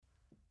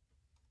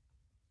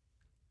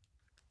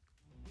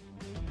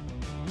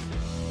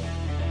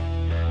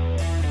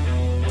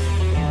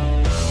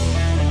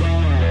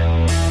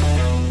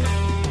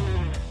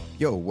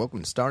Yo, welcome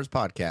to Stars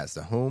Podcast,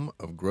 the home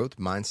of growth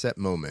mindset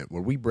moment,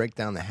 where we break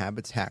down the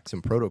habits, hacks,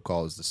 and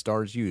protocols the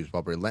stars use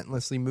while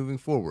relentlessly moving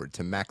forward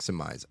to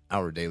maximize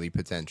our daily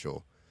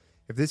potential.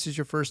 If this is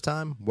your first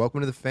time, welcome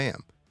to the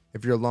fam.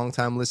 If you're a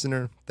longtime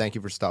listener, thank you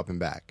for stopping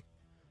back.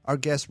 Our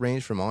guests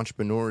range from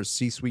entrepreneurs,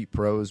 C-suite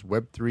pros,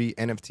 Web3,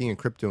 NFT, and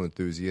crypto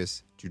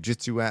enthusiasts,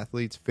 jiu-jitsu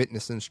athletes,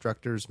 fitness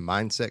instructors,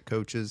 mindset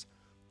coaches,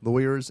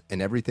 lawyers, and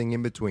everything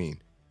in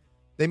between.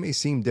 They may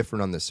seem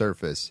different on the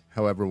surface.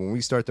 However, when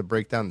we start to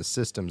break down the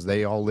systems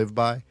they all live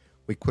by,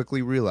 we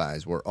quickly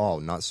realize we're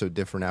all not so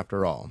different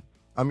after all.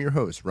 I'm your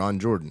host, Ron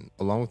Jordan,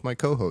 along with my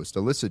co-host,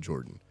 Alyssa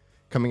Jordan,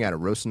 coming out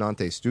of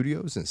Rocinante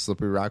Studios in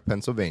Slippery Rock,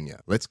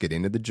 Pennsylvania. Let's get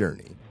into the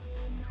journey.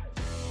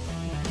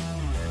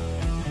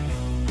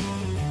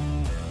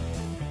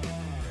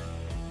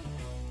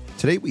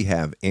 Today we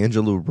have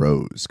Angela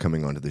Rose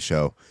coming onto the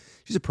show.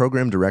 She's a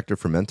program director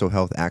for Mental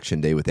Health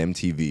Action Day with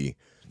MTV.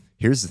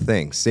 Here's the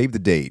thing, save the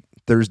date.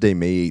 Thursday,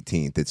 May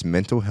 18th, it's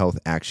Mental Health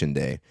Action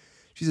Day.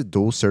 She's a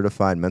dual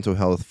certified mental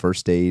health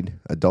first aid,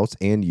 adults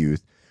and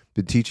youth,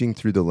 been teaching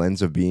through the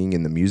lens of being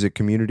in the music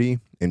community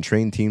and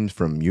trained teams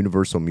from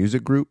Universal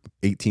Music Group,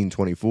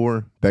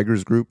 1824,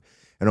 Beggars Group,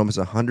 and almost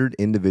 100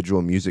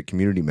 individual music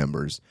community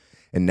members,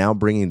 and now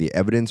bringing the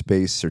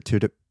evidence-based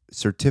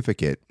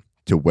certificate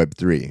to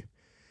Web3.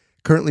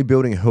 Currently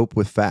building Hope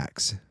with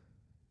Facts.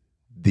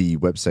 The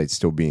website's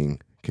still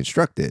being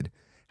constructed.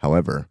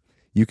 However,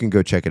 you can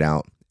go check it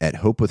out at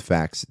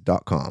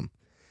hopewithfacts.com.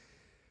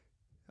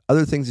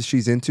 Other things that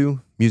she's into,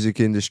 music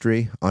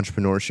industry,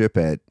 entrepreneurship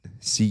at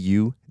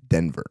CU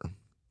Denver.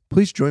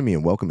 Please join me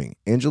in welcoming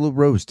Angela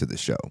Rose to the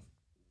show.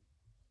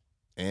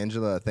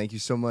 Angela, thank you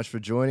so much for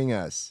joining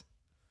us.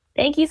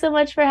 Thank you so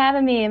much for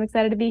having me. I'm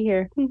excited to be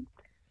here.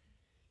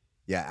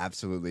 Yeah,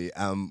 absolutely.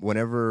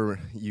 Whenever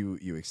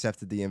you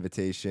accepted the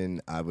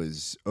invitation, I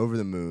was over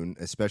the moon,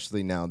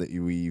 especially now that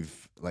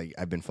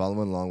I've been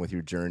following along with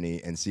your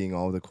journey and seeing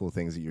all the cool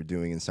things that you're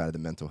doing inside of the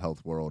mental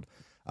health world.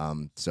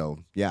 So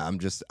yeah,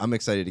 I'm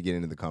excited to get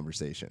into the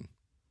conversation.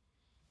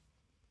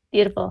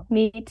 Beautiful.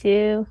 Me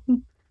too.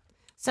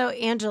 So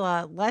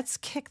Angela, let's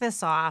kick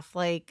this off.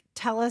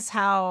 Tell us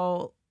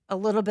a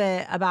little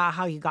bit about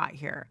how you got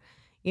here.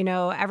 You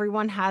know,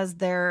 everyone has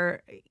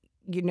their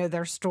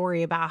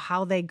story about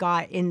how they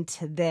got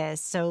into this.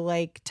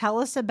 So tell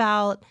us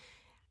about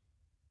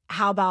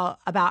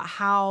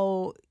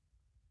how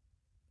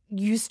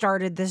you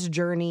started this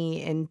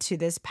journey into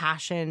this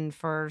passion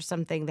for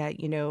something that,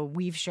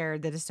 we've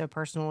shared that is so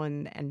personal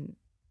and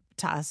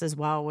to us as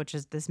well, which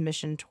is this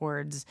mission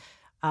towards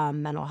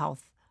mental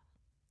health.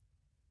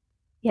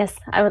 Yes,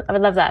 I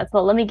would love that.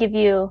 So let me give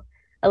you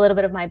a little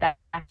bit of my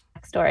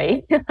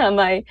backstory.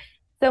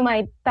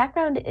 My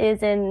background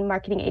is in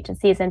marketing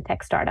agencies and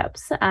tech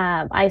startups.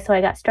 I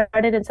got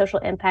started in social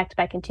impact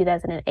back in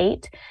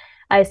 2008.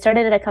 I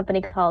started at a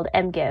company called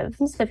MGive.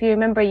 So if you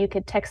remember, you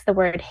could text the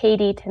word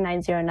Haiti to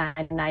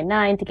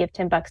 90999 to give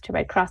 $10 to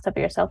Red Cross over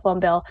your cell phone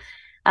bill.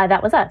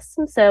 That was us.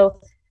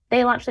 So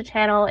they launched the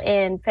channel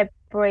in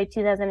February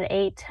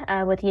 2008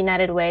 with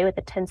United Way with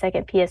a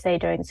 10-second PSA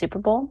during the Super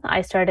Bowl.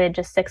 I started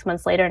just 6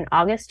 months later in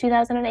August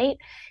 2008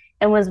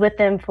 and was with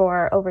them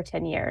for over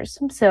 10 years.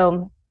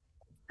 So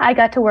I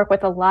got to work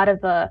with a lot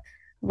of the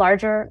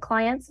larger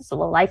clients, so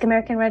like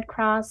American Red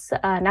Cross,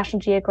 National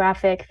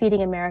Geographic,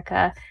 Feeding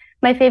America.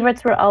 My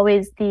favorites were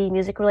always the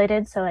music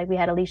related. So we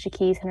had Alicia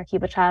Keys and Her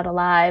Cuba Child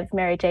Alive,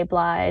 Mary J.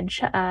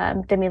 Blige,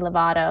 Demi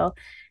Lovato.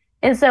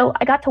 And so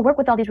I got to work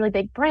with all these really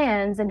big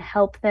brands and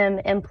help them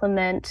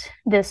implement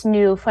this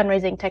new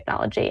fundraising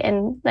technology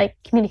and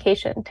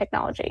communication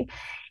technology.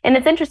 And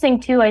it's interesting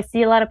too, I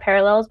see a lot of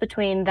parallels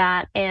between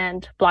that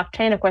and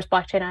blockchain. Of course,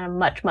 blockchain on a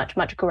much, much,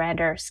 much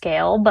grander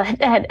scale. But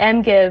at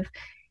MGive,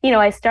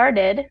 I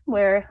started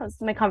where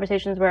my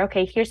conversations were,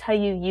 okay, here's how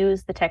you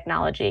use the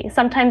technology.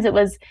 Sometimes it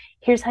was,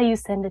 here's how you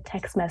send a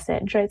text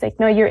message, right? It's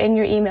no, you're in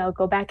your email,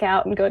 go back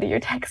out and go to your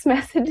text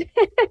messages,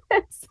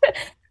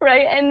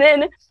 right? And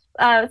then,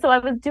 so I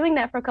was doing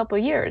that for a couple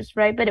of years,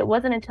 right? But it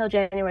wasn't until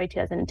January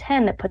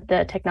 2010 that put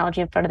the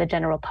technology in front of the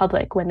general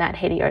public when that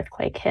Haiti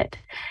earthquake hit.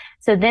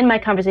 So then my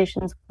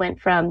conversations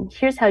went from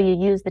here's how you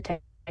use the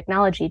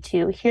technology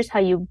to here's how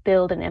you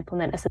build and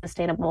implement a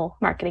sustainable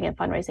marketing and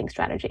fundraising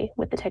strategy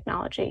with the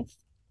technology.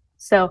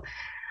 So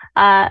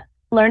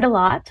learned a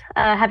lot,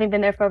 having been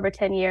there for over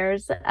 10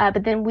 years.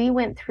 But then we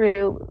went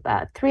through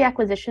 3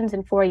 acquisitions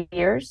in 4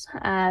 years.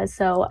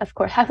 So of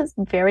course, I was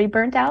very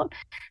burnt out.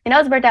 And I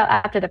was burnt out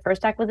after the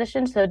first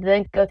acquisition. So to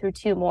then go through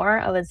 2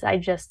 more,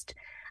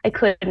 I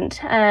couldn't.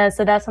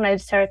 So that's when I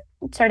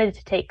started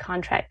to take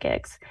contract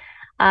gigs.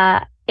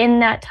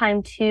 In that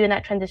time too, in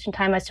that transition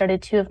time, I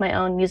started 2 of my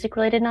own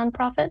music-related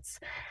nonprofits.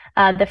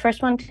 The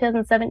first one,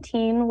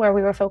 2017, where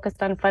we were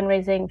focused on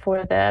fundraising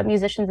for the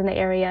musicians in the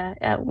area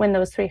when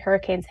those 3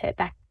 hurricanes hit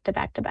back to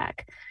back to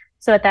back.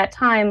 So at that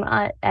time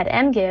at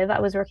MGive,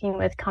 I was working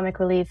with Comic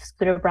Relief,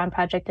 Scooter Braun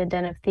Project, and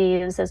Den of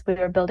Thieves as we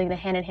were building the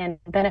Hand in Hand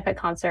benefit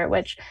concert,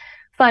 which,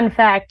 fun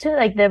fact,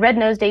 the Red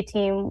Nose Day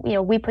team,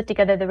 we put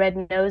together the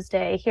Red Nose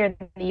Day here in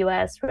the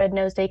US. Red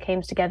Nose Day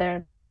came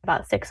together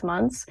about 6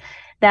 months.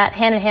 That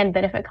Hand in Hand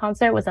benefit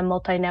concert was a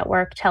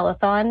multi-network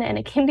telethon, and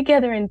it came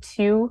together in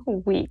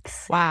 2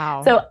 weeks.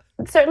 Wow. So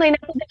certainly not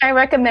something I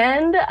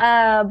recommend,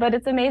 but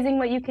it's amazing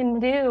what you can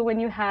do when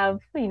you have,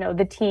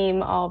 the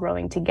team all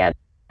rowing together,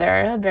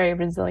 a very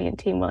resilient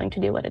team willing to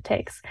do what it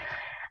takes.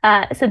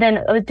 So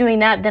then I was doing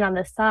that. Then on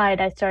the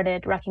side, I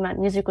started Rocky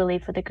Mountain Music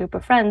Relief with a group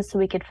of friends so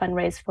we could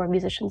fundraise for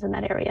musicians in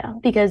that area.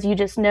 Because you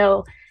just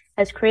know,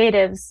 as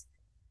creatives,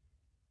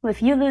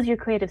 if you lose your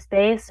creative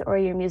space or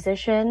your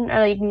musician or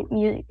like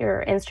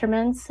your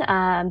instruments,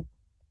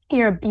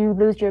 you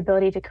lose your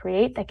ability to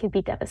create. That could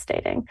be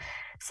devastating.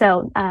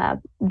 So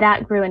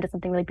that grew into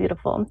something really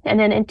beautiful. And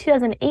then in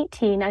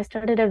 2018, I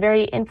started a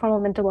very informal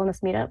mental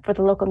wellness meetup for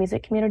the local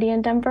music community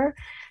in Denver.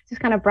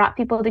 Just kind of brought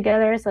people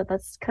together. So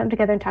let's come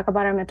together and talk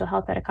about our mental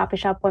health at a coffee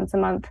shop once a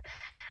month.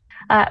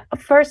 At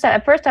first,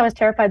 I was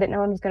terrified that no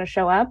one was going to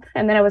show up.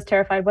 And then I was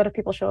terrified, what if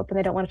people show up and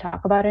they don't want to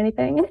talk about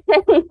anything?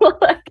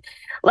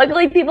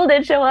 Luckily, people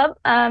did show up.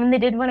 They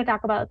did want to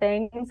talk about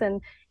things.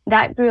 And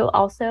that grew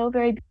also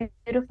very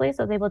beautifully.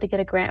 So I was able to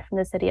get a grant from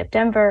the city of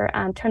Denver,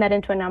 turn that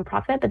into a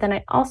nonprofit. But then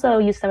I also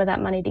used some of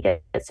that money to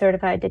get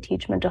certified to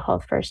teach mental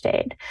health first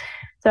aid.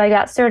 So I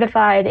got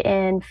certified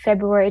in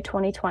February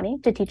 2020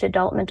 to teach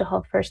adult mental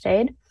health first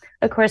aid.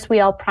 Of course, we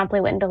all promptly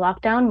went into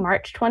lockdown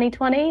March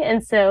 2020.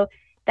 And so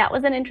that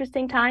was an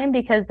interesting time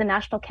because the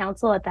National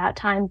Council at that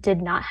time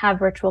did not have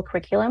virtual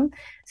curriculum.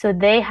 So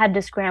they had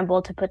to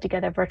scramble to put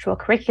together virtual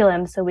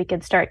curriculum so we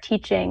could start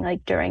teaching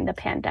like during the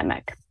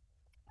pandemic.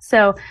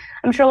 So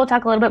I'm sure we'll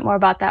talk a little bit more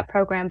about that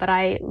program, but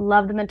I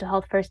love the mental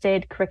health first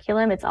aid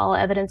curriculum. It's all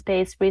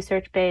evidence-based,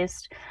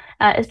 research-based.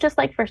 It's just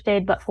like first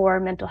aid, but for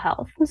mental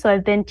health. So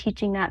I've been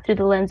teaching that through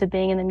the lens of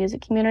being in the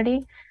music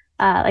community.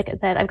 Like I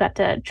said, I've got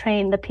to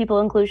train the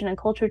People, Inclusion, and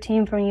Culture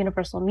team from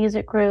Universal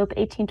Music Group,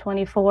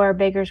 1824,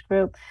 Beggars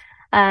Group,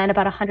 and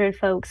about 100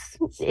 folks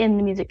in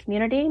the music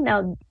community.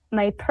 Now,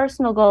 my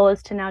personal goal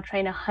is to now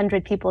train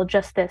 100 people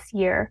just this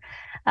year,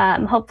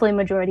 hopefully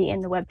majority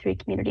in the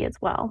Web3 community as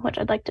well, which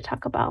I'd like to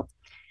talk about.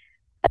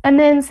 And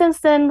then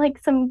since then,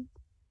 like some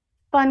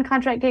fun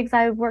contract gigs.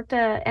 I worked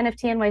at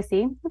NFT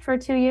NYC for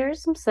 2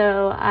 years.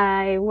 So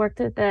I worked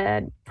at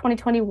the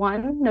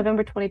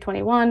November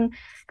 2021,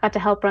 got to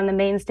help run the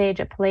main stage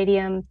at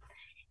Palladium.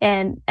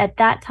 And at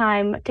that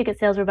time, ticket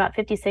sales were about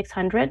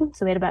 5,600.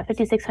 So we had about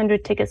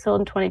 5,600 tickets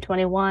sold in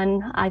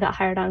 2021. I got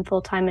hired on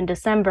full time in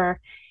December.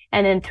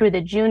 And then through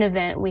the June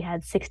event, we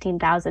had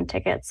 16,000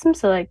 tickets.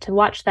 So like to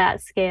watch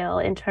that scale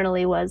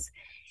internally was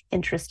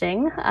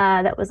interesting.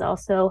 That was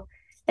also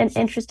an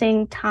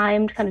interesting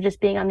time kind of just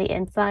being on the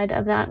inside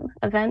of that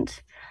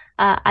event.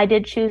 I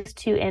did choose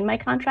to end my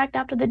contract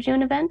after the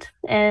June event.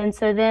 And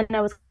so then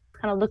I was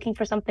kind of looking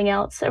for something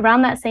else.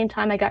 Around that same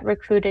time, I got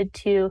recruited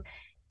to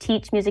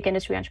teach music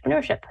industry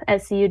entrepreneurship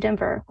at CU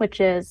Denver,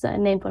 which is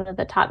named one of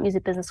the top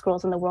music business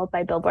schools in the world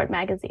by Billboard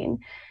magazine.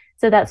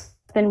 So that's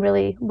been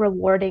really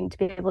rewarding to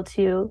be able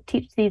to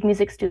teach these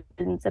music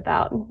students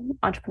about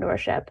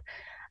entrepreneurship.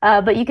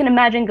 But you can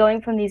imagine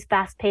going from these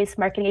fast-paced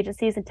marketing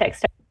agencies and tech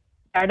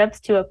startups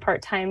to a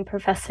part-time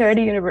professor at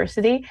a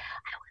university.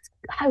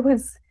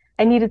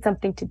 I needed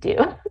something to do.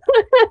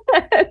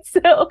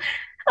 So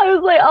I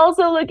was like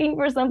also looking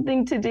for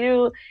something to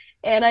do.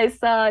 And I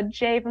saw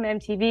Jay from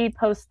MTV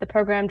post the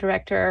program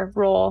director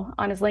role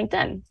on his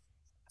LinkedIn.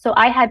 So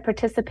I had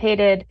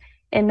participated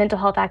in Mental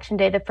Health Action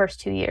Day the first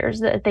 2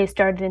 years. They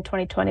started in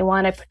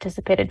 2021. I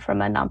participated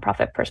from a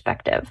nonprofit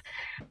perspective.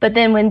 But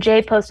then when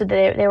Jay posted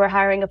that they were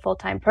hiring a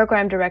full-time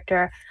program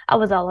director, I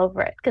was all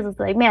over it because it's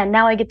like, man,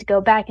 now I get to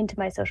go back into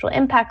my social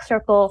impact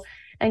circle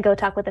and go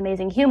talk with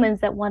amazing humans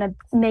that want to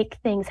make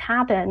things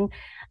happen.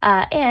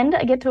 And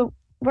I get to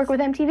work with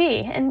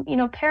MTV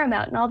and,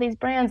 Paramount and all these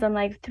brands on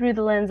like through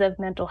the lens of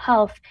mental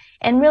health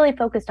and really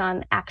focused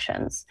on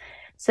actions.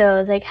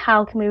 So like,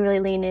 how can we really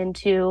lean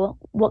into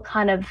what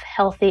kind of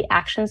healthy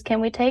actions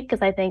can we take?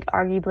 Because I think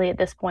arguably at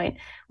this point,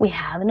 we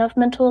have enough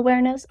mental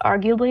awareness,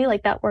 arguably,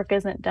 like that work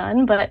isn't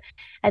done. But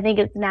I think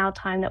it's now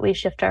time that we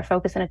shift our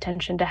focus and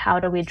attention to how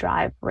do we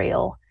drive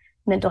real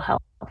mental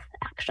health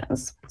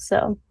actions.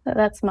 So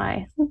that's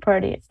my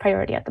priority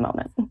at the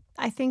moment.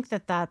 I think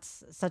that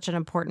that's such an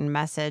important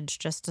message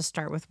just to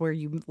start with where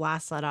you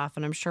last let off.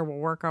 And I'm sure we'll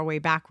work our way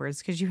backwards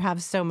because you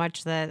have so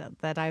much that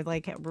I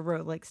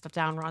wrote like stuff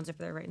down. Ron's over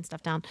there writing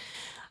stuff down.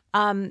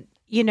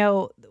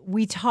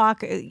 We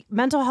talk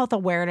mental health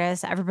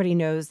awareness. Everybody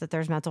knows that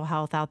there's mental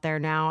health out there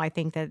now. I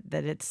think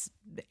that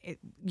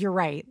you're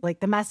right. Like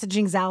the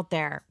messaging's out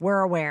there.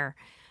 We're aware.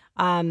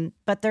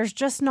 But there's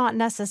just not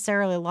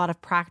necessarily a lot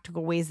of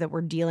practical ways that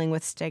we're dealing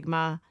with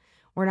stigma.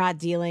 We're not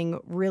dealing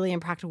really in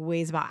practical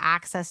ways about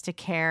access to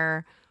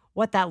care,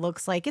 what that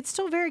looks like. It's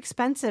still very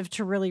expensive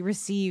to really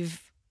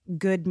receive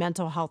good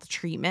mental health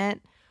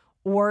treatment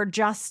or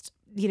just,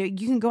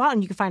 you can go out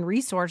and you can find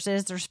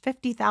resources. There's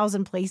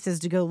 50,000 places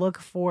to go look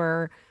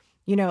for,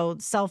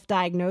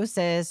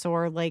 self-diagnosis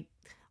or like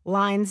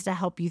lines to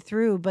help you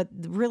through, but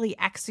really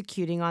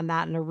executing on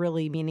that in a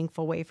really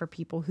meaningful way for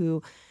people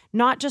who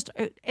not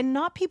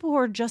people who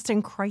are just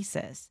in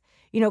crisis.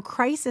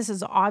 crisis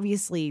is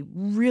obviously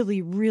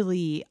really,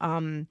 really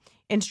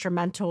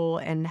instrumental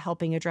in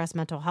helping address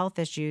mental health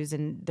issues.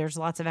 And there's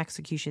lots of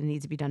execution that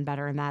needs to be done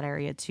better in that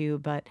area too.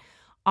 But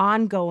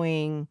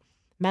ongoing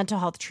mental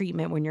health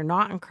treatment when you're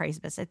not in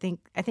crisis, I think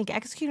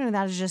executing on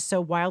that is just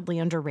so wildly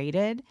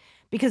underrated,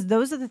 because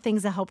those are the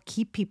things that help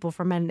keep people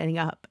from ending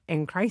up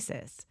in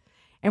crisis.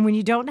 And when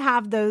you don't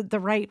have the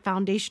right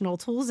foundational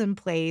tools in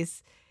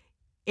place,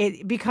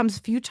 it becomes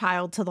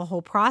futile to the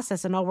whole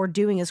process. And all we're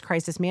doing is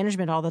crisis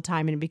management all the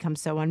time, and it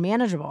becomes so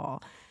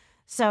unmanageable.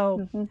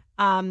 So,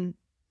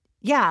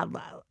 yeah,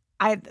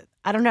 I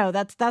don't know.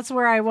 That's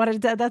where I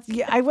wanted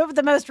to, I went with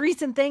the most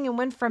recent thing and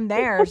went from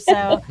there.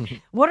 So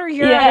what are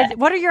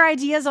your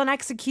ideas on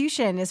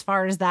execution as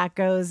far as that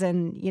goes,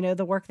 and,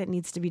 the work that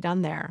needs to be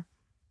done there?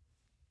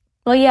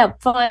 Well, yeah,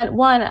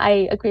 one,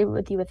 I agree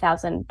with you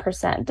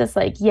 1,000%. Just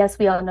like, yes,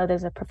 we all know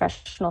there's a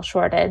professional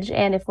shortage.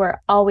 And if we're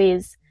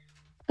always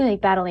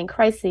like battling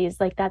crises,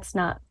 like that's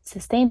not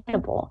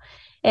sustainable.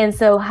 And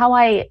so how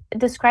I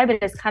describe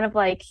it is kind of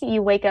like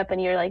you wake up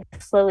and you're like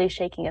slowly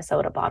shaking a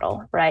soda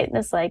bottle, right? And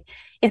it's like,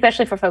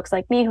 especially for folks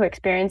like me who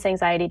experience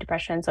anxiety,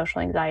 depression, social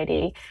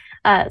anxiety,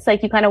 it's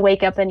like you kind of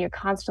wake up and you're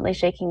constantly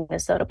shaking the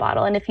soda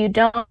bottle. And if you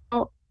don't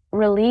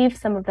relieve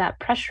some of that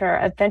pressure,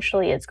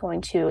 eventually it's going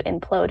to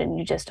implode, and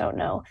you just don't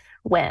know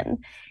when.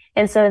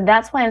 And so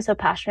that's why I'm so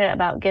passionate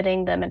about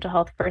getting the mental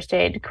health first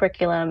aid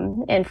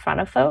curriculum in front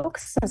of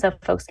folks, and so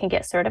folks can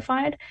get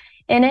certified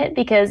in it,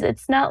 because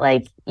it's not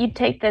like you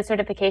take the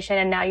certification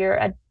and now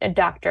you're a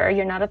doctor,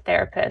 you're not a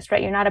therapist,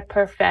 right? You're not a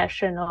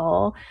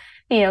professional,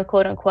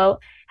 quote unquote.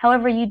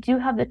 However, you do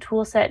have the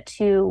tool set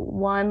to,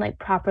 one, like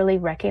properly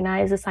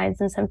recognize the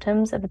signs and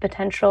symptoms of a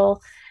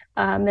potential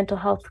mental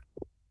health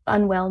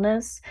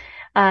unwellness,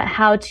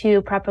 how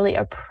to properly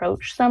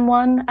approach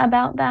someone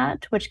about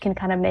that, which can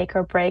kind of make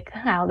or break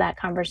how that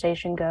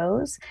conversation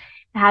goes.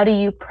 How do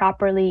you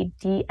properly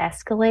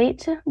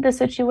de-escalate the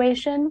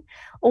situation?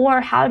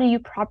 Or how do you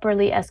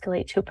properly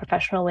escalate to a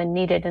professional when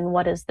needed? And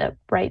what is the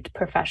right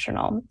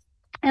professional?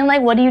 And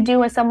like, what do you do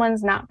when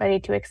someone's not ready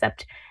to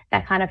accept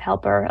that kind of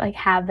help or like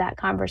have that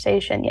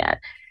conversation yet?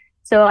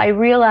 So I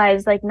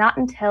realized, like, not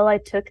until I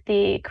took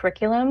the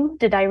curriculum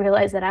did I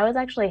realize that I was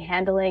actually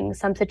handling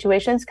some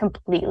situations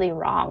completely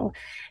wrong.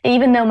 And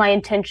even though my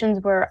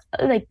intentions were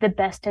like the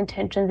best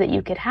intentions that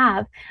you could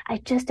have, I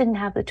just didn't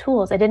have the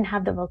tools. I didn't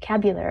have the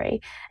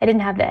vocabulary. I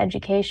didn't have the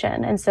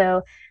education. And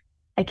so,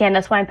 again,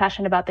 that's why I'm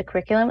passionate about the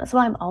curriculum. That's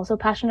why I'm also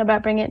passionate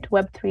about bringing it to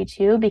Web3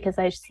 too, because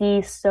I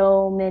see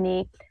so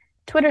many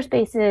Twitter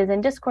spaces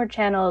and Discord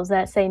channels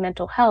that say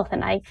mental health.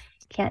 And I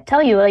can't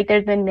tell you, like,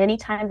 there's been many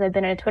times I've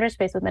been in a Twitter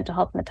space with mental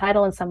health in the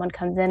title, and someone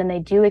comes in and they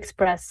do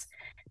express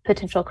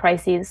potential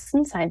crises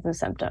and signs and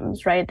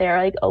symptoms, right? They're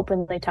like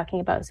openly talking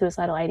about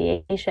suicidal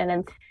ideation.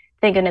 And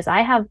thank goodness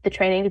I have the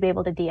training to be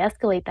able to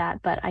de-escalate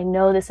that. But I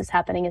know this is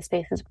happening in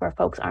spaces where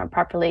folks aren't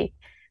properly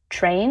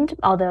trained,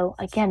 although,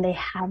 again, they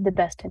have the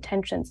best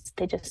intentions.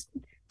 They just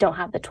don't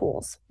have the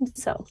tools.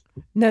 So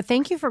no,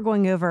 thank you for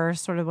going over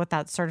sort of what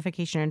that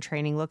certification and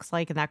training looks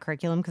like in that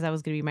curriculum, because that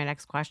was going to be my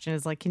next question,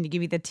 is like, can you give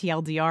me the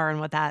TLDR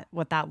and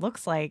what that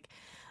looks like?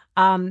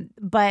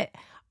 But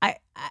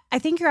I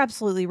think you're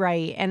absolutely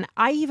right. And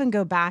I even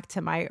go back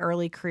to my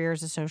early career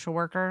as a social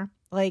worker.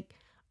 Like,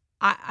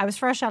 I was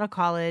fresh out of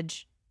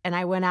college and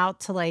I went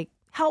out to like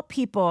help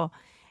people,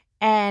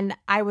 and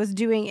I was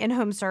doing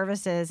in-home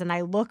services, and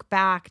I look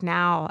back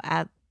now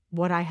at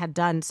what I had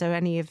done. So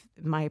any of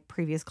my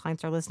previous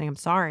clients are listening, I'm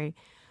sorry.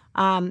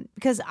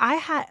 Because I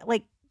had,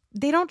 like,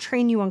 they don't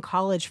train you in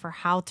college for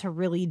how to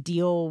really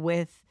deal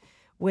with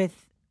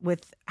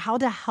how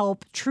to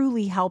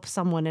truly help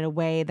someone in a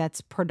way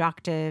that's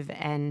productive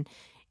and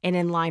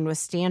in line with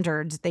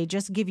standards. They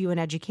just give you an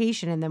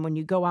education. And then when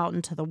you go out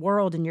into the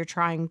world and you're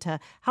trying to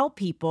help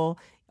people,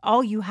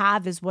 all you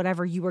have is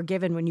whatever you were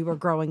given when you were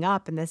growing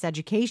up in this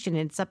education.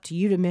 And it's up to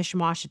you to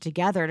mishmash it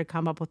together to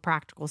come up with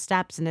practical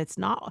steps. And it's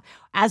not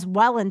as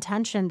well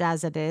intentioned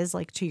as it is,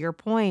 like, to your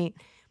point,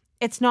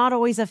 it's not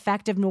always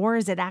effective, nor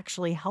is it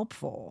actually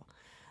helpful.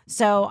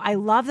 So I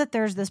love that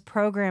there's this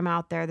program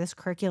out there, this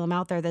curriculum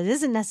out there that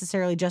isn't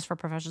necessarily just for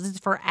professionals. It's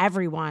for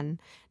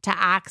everyone to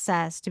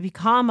access, to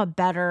become a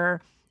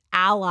better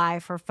ally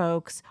for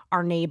folks,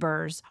 our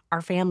neighbors,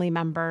 our family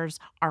members,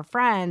 our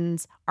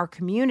friends, our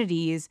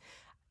communities,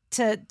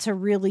 to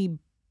really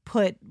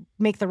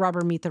make the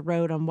rubber meet the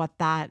road on what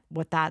that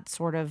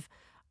sort of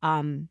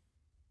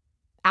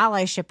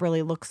allyship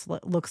really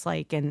looks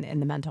like in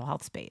the mental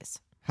health space.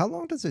 How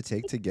long does it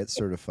take to get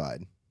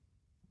certified?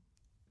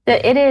 So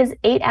it is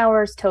 8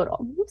 hours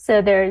total.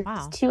 So there's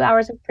 2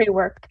 hours of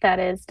pre-work that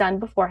is done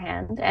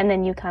beforehand, and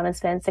then you come and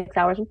spend 6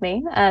 hours with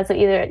me.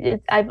 So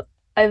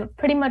I've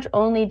pretty much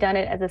only done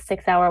it as a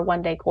 6-hour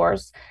one-day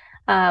course.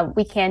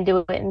 We can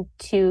do it in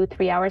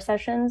 2-3 hour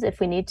sessions if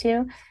we need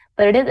to.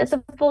 But it's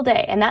a full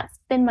day. And that's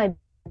been my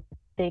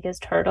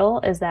biggest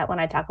hurdle, is that when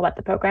I talk about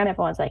the program,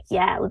 everyone's like,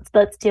 yeah,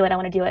 let's do it. I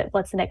want to do it.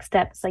 What's the next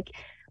step? It's like,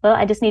 well,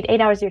 I just need 8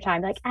 hours of your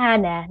time. Like,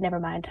 nah, never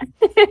mind.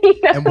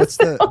 And what is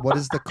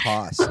the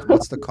cost?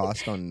 What's the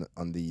cost on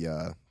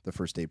the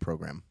first aid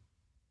program?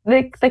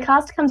 The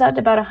cost comes out to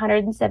about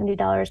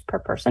 $170 per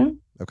person.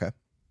 Okay.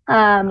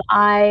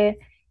 I,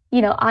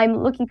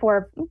 I'm looking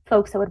for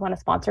folks that would want to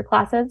sponsor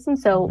classes. And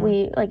so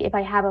Mhm. if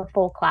I have a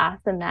full class,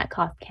 then that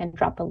cost can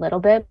drop a little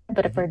bit.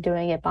 But if Mhm. we're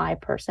doing it by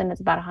person,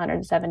 it's about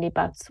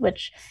 $170,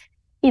 which,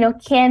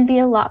 can be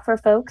a lot for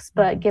folks.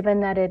 But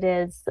given that it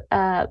is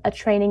a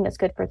training that's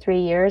good for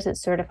 3 years, it's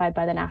certified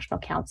by the National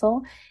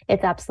Council,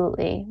 it's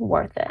absolutely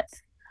worth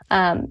it.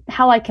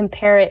 How I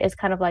compare it is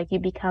kind of like you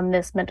become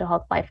this mental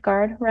health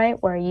lifeguard,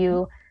 right? Where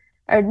you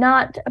are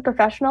not a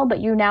professional,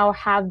 but you now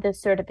have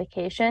this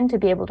certification to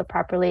be able to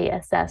properly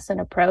assess and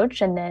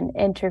approach and then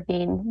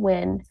intervene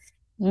when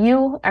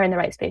you are in the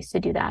right space to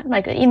do that.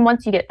 Like even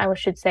once you get, I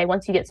should say,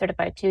 once you get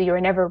certified too,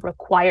 you're never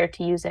required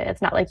to use it.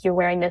 It's not like you're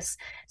wearing this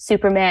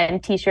Superman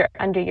t-shirt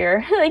under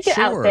your like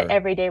outfit Sure.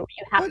 every day where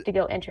you have But to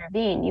go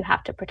intervene. You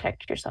have to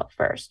protect yourself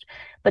first.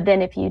 But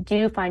then if you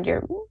do find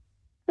your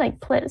like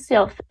put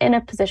yourself in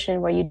a position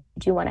where you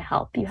do want to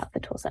help, you have the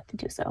tool set to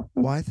do so.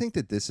 well, I think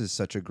that this is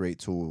such a great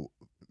tool.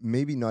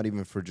 Maybe not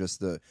even for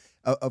just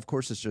of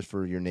course, it's just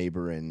for your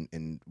neighbor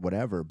and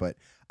whatever. But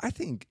I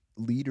think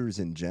leaders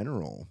in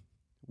general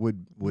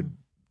would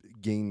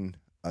gain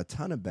a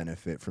ton of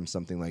benefit from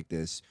something like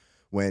this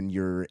when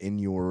you're in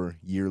your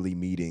yearly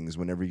meetings,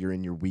 whenever you're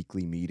in your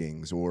weekly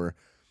meetings, or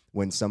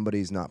when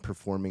somebody's not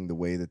performing the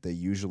way that they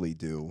usually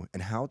do,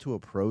 and how to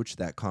approach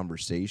that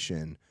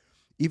conversation,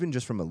 even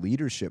just from a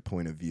leadership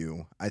point of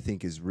view, I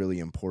think is really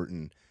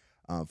important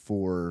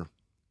for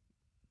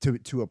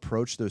to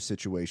approach those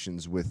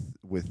situations with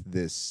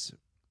this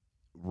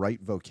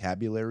right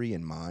vocabulary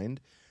in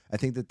mind. I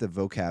think that the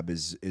vocab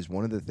is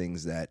one of the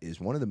things that is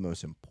one of the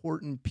most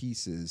important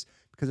pieces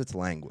because it's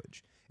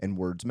language and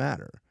words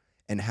matter.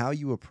 And how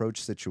you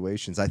approach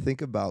situations, I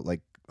think about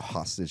like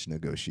hostage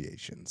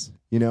negotiations.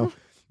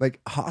 Like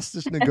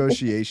hostage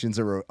negotiations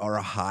are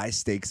a high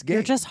stakes game.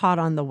 You're just hot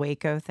on the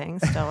Waco thing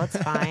still. It's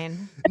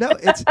fine. No,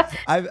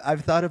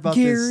 I've thought about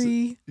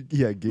Gary. this.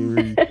 Yeah,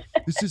 Gary.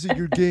 This isn't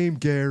your game,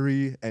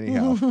 Gary.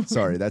 Anyhow,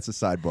 sorry, that's a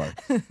sidebar.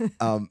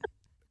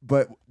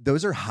 But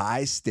those are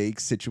high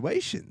stakes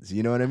situations.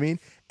 You know what I mean?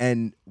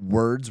 And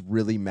words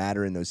really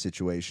matter in those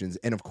situations.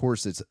 And of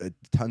course, it's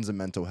tons of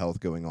mental health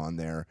going on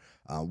there,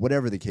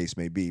 whatever the case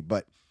may be.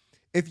 But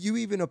if you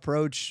even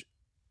approach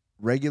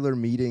regular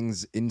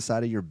meetings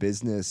inside of your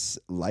business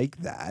like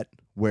that,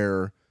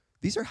 where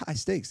these are high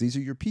stakes, these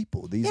are your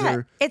people, these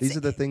are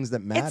the things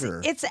that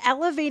matter. It's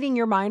elevating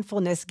your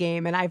mindfulness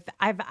game, and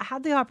I've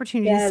had the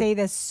opportunity to say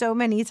this so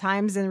many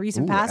times in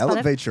recent past.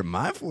 Elevate your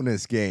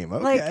mindfulness game.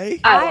 Okay,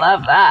 like, I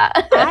love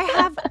that.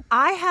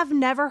 I have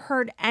never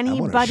heard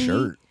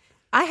anybody.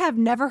 I have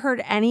never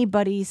heard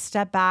anybody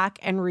step back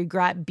and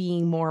regret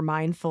being more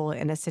mindful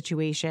in a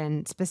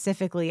situation,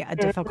 specifically a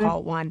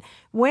difficult one.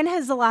 When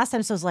has the last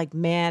time so I was like,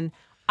 man,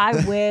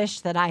 I wish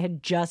that I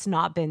had just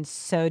not been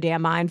so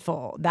damn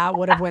mindful. That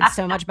would have went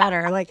so much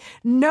better. Like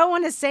no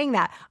one is saying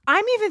that.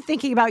 I'm even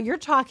thinking about, you're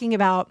talking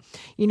about,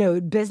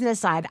 business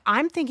side.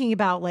 I'm thinking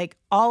about like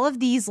all of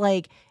these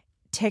like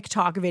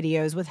TikTok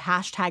videos with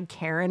hashtag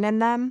Karen in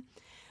them.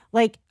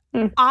 Like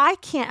I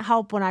can't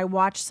help when I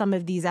watch some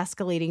of these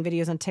escalating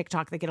videos on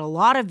TikTok that get a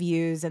lot of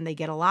views and they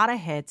get a lot of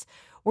hits,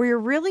 where you're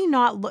really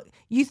not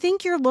you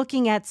think you're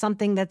looking at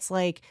something that's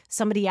like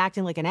somebody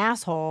acting like an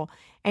asshole,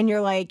 and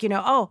you're like,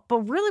 but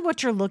really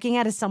what you're looking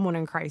at is someone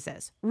in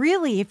crisis.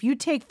 Really, if you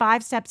take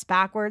 5 steps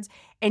backwards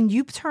and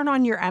you turn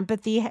on your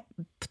empathy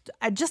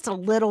just a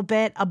little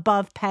bit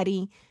above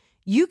petty,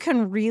 you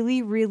can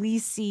really, really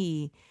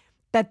see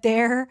that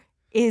there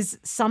is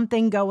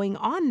something going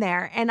on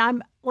there. And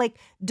I'm like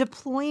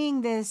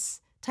deploying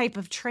this type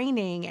of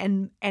training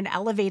and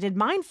elevated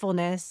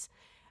mindfulness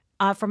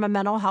from a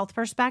mental health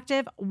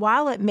perspective,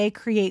 while it may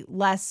create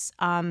less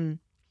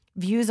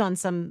views on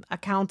some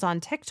accounts on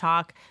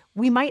TikTok,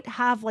 we might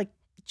have like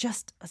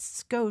just a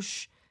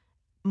skosh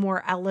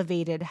more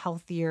elevated,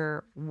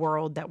 healthier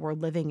world that we're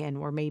living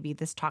in, where maybe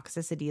this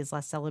toxicity is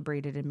less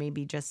celebrated and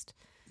maybe just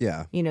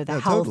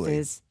the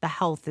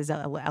health is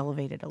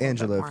elevated a little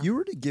Angela, bit more. if you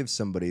were to give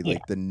somebody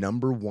like the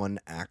number one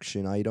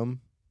action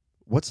item,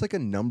 what's like a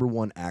number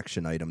one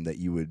action item that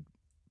you would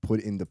put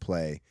into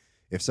play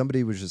if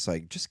somebody was just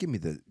like, just give me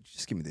the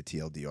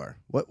TLDR?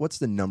 What's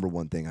the number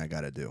one thing I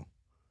got to do?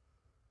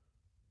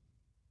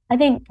 I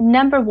think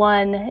number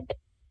one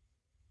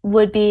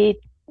would be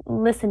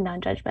listen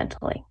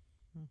non-judgmentally.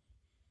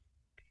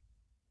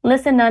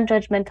 Listen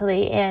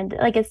non-judgmentally, and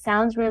like it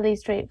sounds really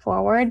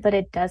straightforward, but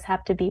it does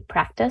have to be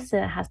practiced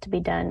and it has to be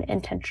done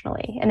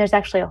intentionally. And there's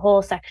actually a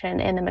whole section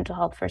in the mental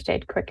health first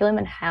aid curriculum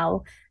and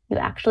how you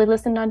actually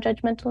listen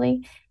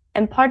non-judgmentally.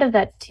 And part of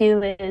that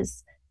too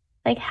is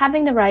like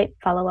having the right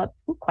follow-up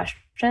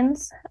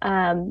questions.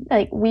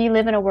 Like we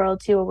live in a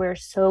world too where we're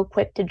so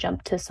quick to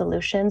jump to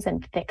solutions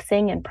and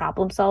fixing and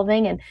problem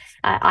solving. And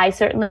I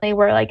certainly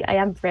I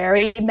am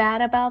very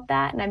bad about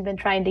that, and I've been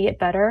trying to get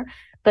better.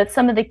 But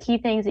some of the key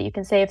things that you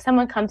can say, if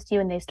someone comes to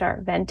you and they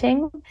start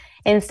venting,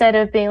 instead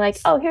of being like,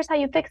 oh, here's how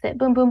you fix it,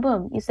 boom, boom,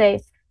 boom, you say,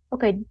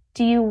 okay,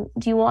 do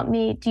you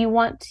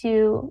want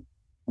to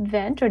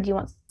vent or do you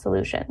want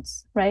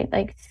solutions, right?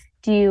 Like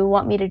Do you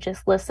want me to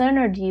just listen,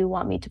 or do you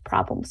want me to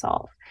problem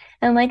solve?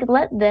 And like,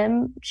 let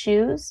them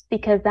choose,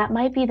 because that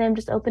might be them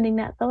just opening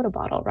that soda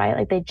bottle, right?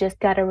 Like, they just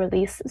got to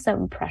release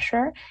some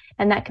pressure,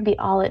 and that can be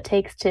all it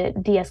takes to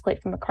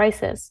de-escalate from a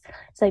crisis.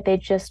 It's like they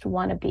just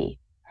want to be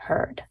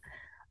heard.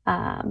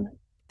 Um,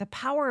 The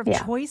power of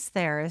yeah, choice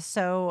there is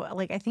so,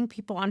 like, I think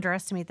people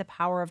underestimate the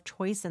power of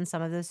choice in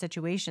some of those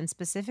situations.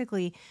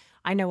 Specifically,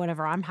 I know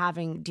whenever I'm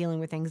dealing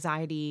with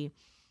anxiety,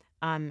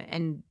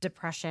 and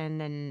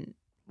depression and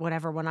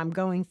whatever, when I'm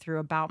going through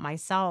about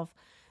myself,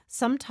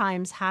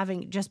 sometimes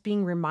just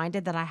being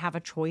reminded that I have a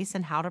choice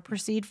in how to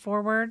proceed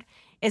forward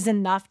is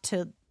enough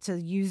to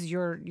use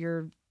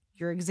your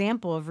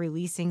example of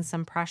releasing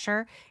some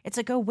pressure. It's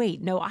like, oh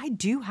wait, no, I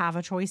do have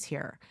a choice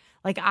here.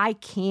 Like, I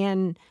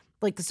can,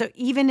 like, so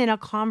even in a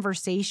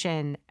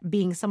conversation,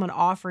 being someone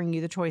offering you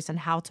the choice on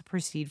how to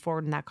proceed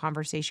forward in that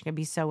conversation can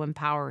be so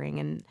empowering.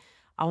 And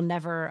I'll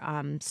never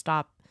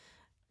stop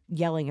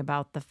yelling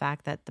about the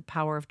fact that the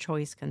power of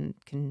choice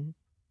can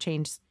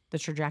change the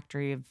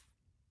trajectory of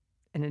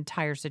an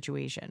entire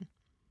situation.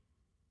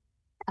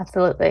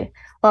 absolutely.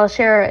 Well, I'll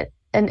share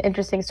an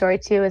interesting story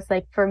too. It's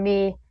like, for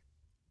me,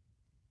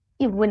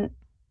 when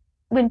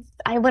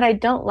what I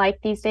don't like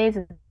these days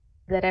is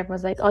that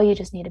everyone's like, "Oh, you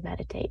just need to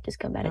meditate. Just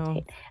go Oh,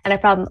 meditate." And I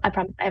problem, I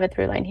have a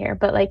through line here,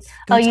 but like,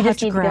 "Oh, go you just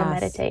touch need to go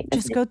grass. meditate." It's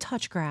Just like, go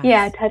touch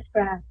yeah, grass. touch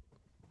grass.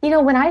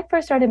 When I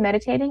first started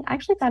meditating, I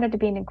actually found it to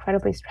be an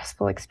incredibly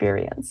stressful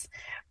experience,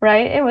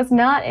 right? It was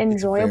not It's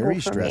enjoyable very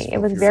for me. It stressful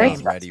if was you're very not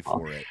Same. ready stressful.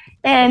 for it.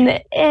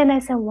 And I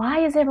said,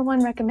 why is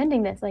everyone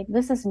recommending this? Like,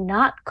 this is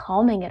not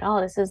calming at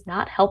all. This is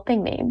not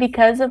helping me.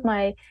 Because of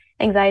my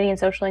anxiety and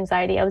social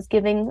anxiety, I was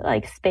giving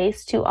like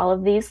space to all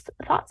of these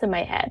thoughts in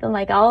my head. And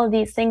like, all of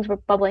these things were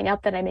bubbling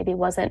up that I maybe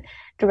wasn't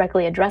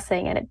directly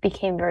addressing, and it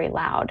became very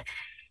loud.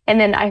 And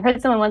then I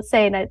heard someone once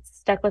say, and it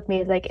stuck with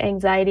me, is like,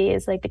 anxiety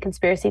is like the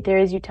conspiracy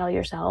theories you tell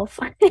yourself.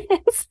 So,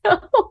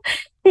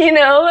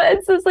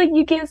 it's just like,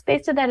 you give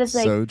space to that. It's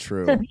like, So so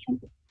true.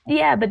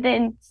 yeah, but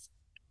then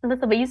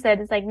listen, what you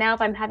said is like, now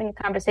if I'm having a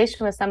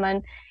conversation with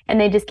someone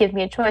and they just give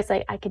me a choice,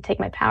 like, I could take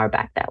my power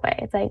back that way.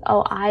 It's like,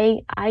 oh,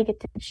 I get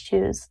to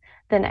choose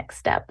the next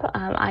step.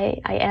 I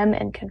am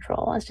in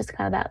control. It's just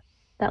kind of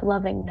that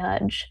loving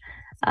nudge,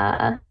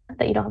 that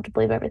you don't have to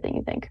believe everything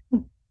you think.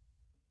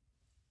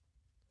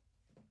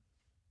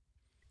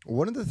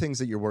 One of the things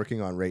that you're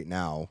working on right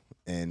now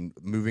and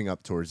moving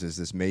up towards is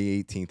this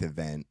May 18th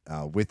event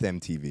with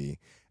MTV.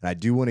 And I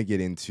do want to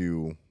get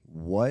into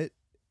what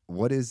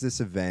is this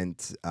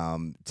event?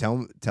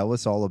 Tell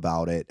us all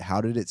about it.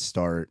 How did it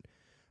start?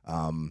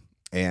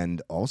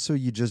 And also,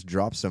 you just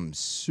dropped some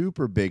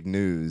super big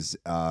news.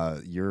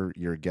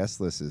 Your guest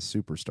list is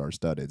super star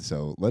studded.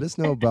 So let us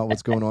know about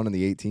what's going on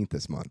the 18th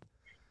this month.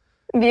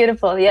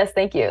 Beautiful. Yes,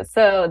 thank you.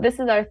 So this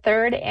is our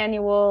third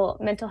annual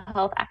Mental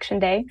Health Action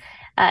Day.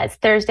 It's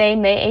Thursday,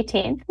 May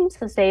 18th.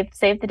 So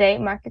save the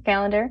date, mark your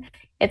calendar.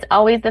 It's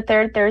always the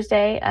third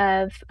Thursday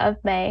of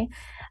May.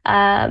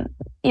 Um,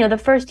 the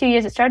first 2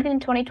 years, it started in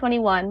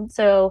 2021.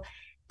 So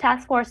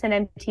Task Force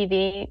and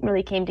MTV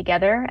really came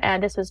together.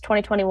 And this was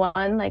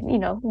 2021, like,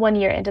 1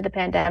 year into the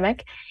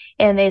pandemic.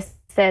 And they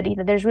said,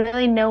 there's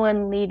really no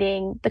one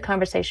leading the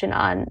conversation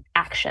on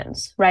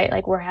actions, right?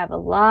 Like, we have a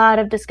lot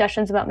of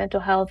discussions about mental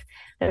health.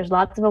 There's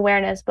lots of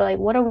awareness, but like,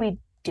 what are we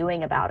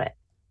doing about it?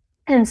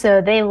 And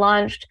so they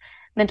launched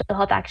Mental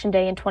Health Action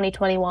Day in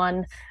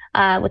 2021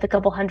 with a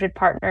couple hundred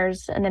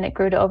partners, and then it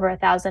grew to over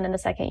 1,000 in the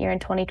second year in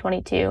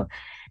 2022.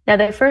 Now,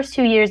 the first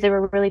 2 years, they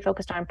were really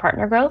focused on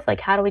partner growth.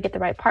 Like, how do we get the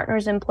right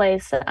partners in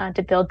place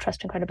to build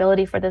trust and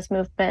credibility for this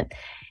movement?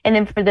 And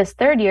then for this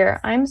third year,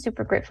 I'm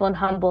super grateful and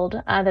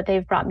humbled that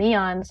they've brought me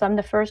on. So I'm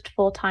the first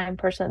full-time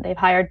person that they've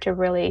hired to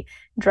really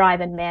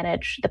drive and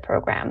manage the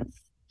program.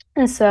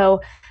 And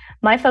so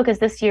my focus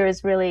this year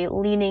is really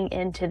leaning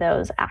into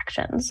those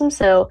actions. And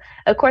so,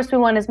 of course, we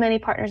want as many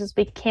partners as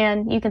we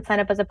can. You can sign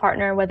up as a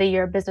partner, whether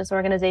you're a business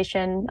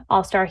organization,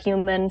 all-star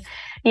human,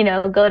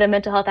 go to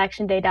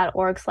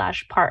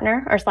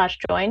mentalhealthactionday.org/partner or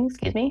 /join,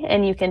 excuse me,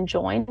 and you can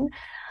join.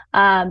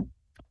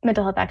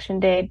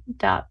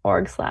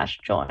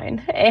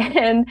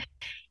 mentalhealthactionday.org/join.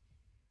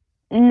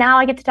 And now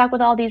I get to talk with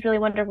all these really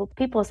wonderful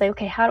people and say,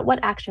 okay, what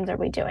actions are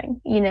we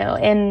doing?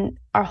 And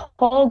our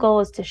whole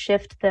goal is to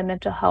shift the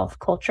mental health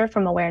culture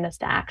from awareness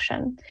to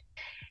action.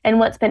 And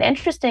what's been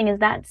interesting is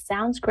that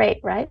sounds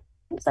great, right?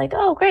 It's like,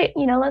 oh, great,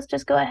 let's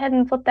just go ahead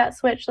and flip that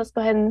switch. Let's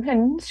go ahead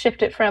and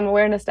shift it from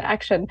awareness to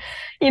action.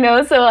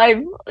 So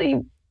I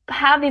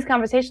have these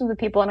conversations with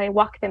people and I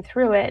walk them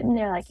through it, and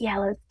they're like, yeah,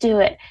 let's do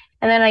it.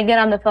 And then I get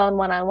on the phone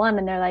one-on-one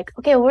and they're like,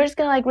 okay, we're just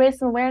gonna like raise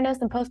some awareness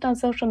and post on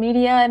social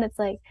media. And it's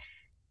like,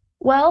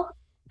 well,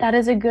 that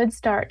is a good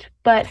start.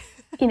 But,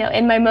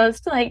 in my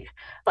most like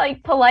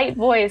polite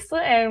voice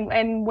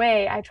and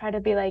way, I try to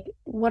be like,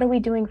 what are we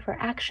doing for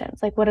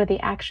actions? Like, what are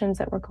the actions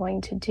that we're going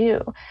to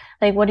do?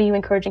 Like, what are you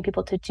encouraging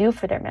people to do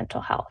for their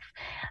mental health?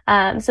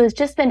 So it's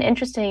just been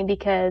interesting,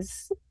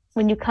 because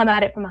when you come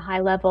at it from a high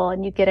level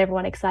and you get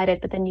everyone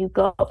excited, but then you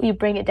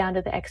bring it down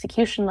to the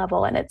execution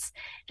level, and it's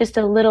just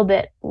a little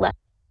bit less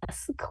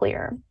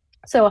clear.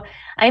 So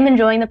I'm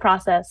enjoying the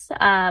process.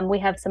 We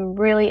have some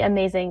really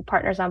amazing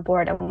partners on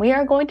board, and we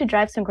are going to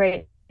drive some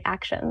great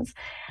actions.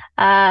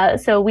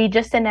 So we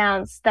just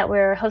announced that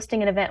we're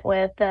hosting an event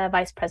with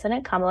Vice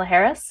President Kamala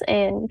Harris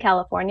in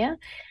California.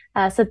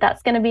 So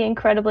that's going to be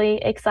incredibly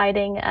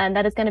exciting, and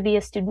that is going to be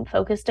a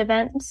student-focused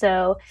event.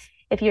 So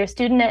if you're a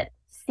student at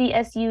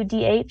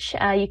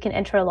CSUDH, you can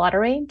enter a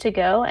lottery to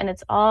go, and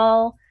it's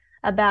all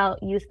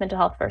about youth mental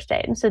health first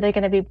aid. And so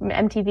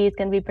MTV is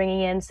going to be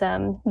bringing in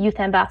some youth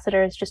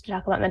ambassadors just to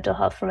talk about mental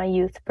health from a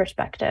youth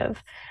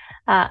perspective.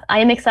 I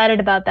am excited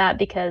about that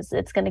because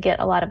it's going to get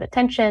a lot of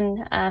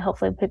attention.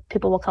 Hopefully,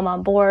 people will come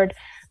on board.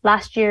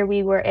 Last year,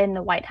 we were in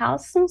the White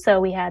House, and so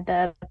we had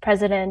the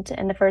president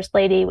and the first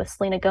lady with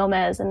Selena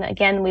Gomez. And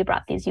again, we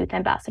brought these youth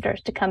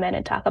ambassadors to come in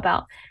and talk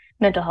about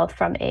mental health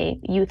from a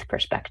youth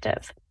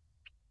perspective.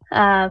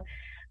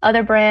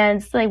 Other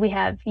brands, like we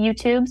have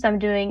YouTube. So I'm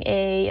doing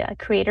a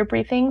creator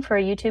briefing for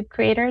YouTube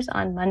creators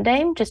on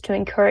Monday, just to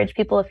encourage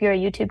people, if you're a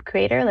YouTube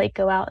creator, like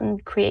go out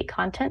and create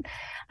content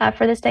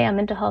for this day on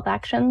mental health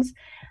actions.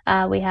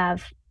 We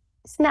have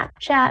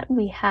Snapchat,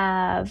 we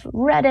have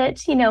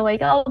Reddit,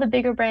 like all the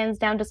bigger brands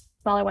down to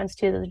smaller ones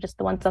too. Those are just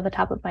the ones off the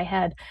top of my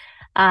head.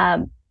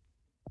 But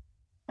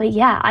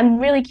yeah, I'm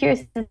really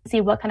curious to see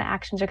what kind of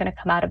actions are going to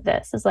come out of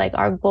this. It's like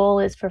our goal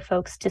is for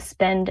folks to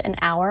spend an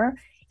hour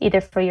either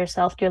for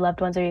yourself, your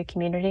loved ones, or your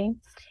community.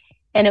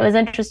 And it was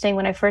interesting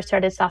when I first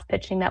started soft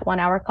pitching that 1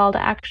 hour call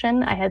to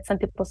action. I had some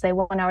people say,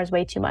 well, 1 hour is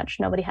way too much.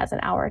 Nobody has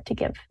an hour to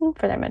give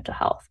for their mental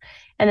health.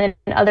 And then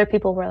other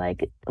people were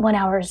like, 1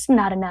 hour is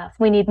not enough.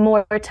 We need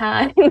more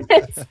time.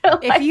 So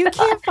if you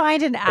can't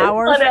find an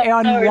hour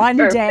on one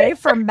day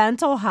for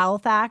mental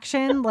health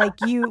action,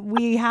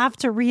 we have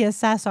to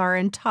reassess our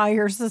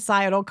entire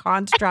societal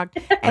construct.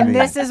 And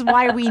this is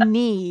why we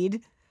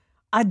need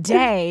a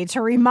day to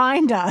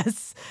remind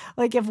us.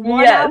 Like if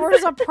 1 hour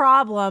is a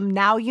problem,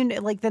 now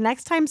the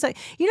next time,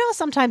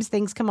 sometimes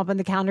things come up on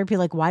the calendar, be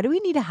like, why do we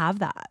need to have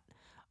that?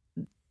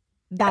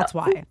 That's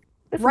why.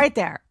 Right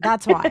there.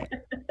 That's why.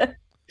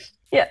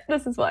 Yeah,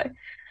 this is why.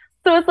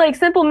 So it's like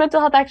simple mental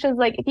health actions.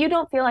 Like if you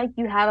don't feel like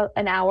you have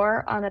an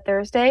hour on a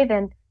Thursday,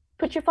 then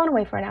put your phone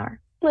away for an hour.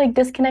 Like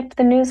disconnect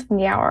the news from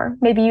the hour.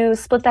 Maybe you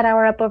split that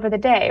hour up over the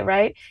day,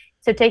 right?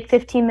 So take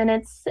 15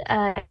 minutes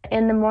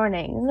in the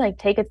morning, like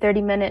take a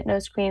 30-minute no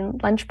screen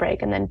lunch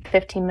break, and then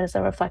 15 minutes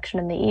of reflection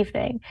in the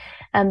evening.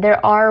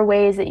 There are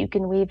ways that you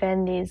can weave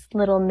in these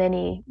little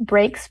mini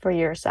breaks for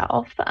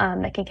yourself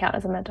that can count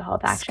as a mental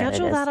health action.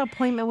 Schedule that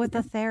appointment with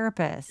a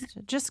therapist.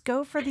 Just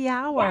go for the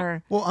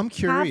hour. Well, I'm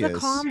curious. Have the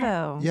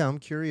combo. Yeah, I'm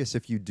curious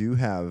if you do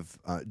have.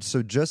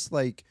 So just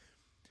like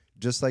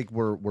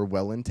we're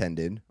well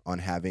intended on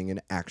having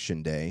an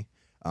action day,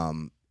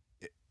 and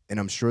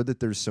I'm sure that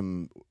there's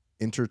some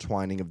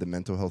intertwining of the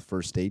mental health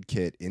first aid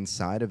kit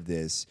inside of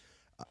this.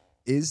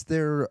 Is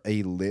there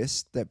a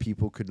list that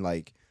people could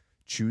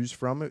choose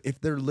from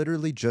if they're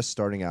literally just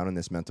starting out on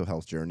this mental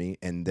health journey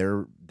and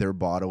their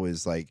bottle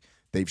is like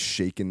they've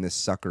shaken this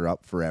sucker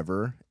up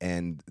forever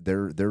and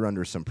they're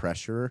under some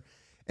pressure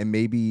and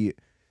maybe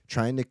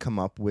trying to come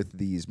up with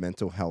these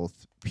mental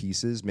health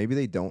pieces, maybe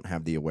they don't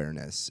have the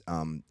awareness.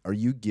 Are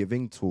you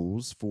giving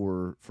tools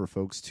for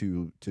folks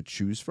to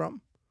choose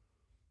from?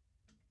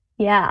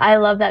 Yeah, I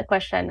love that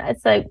question.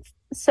 It's like,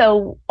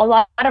 so a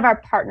lot of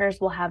our partners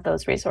will have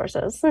those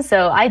resources.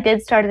 So I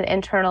did start an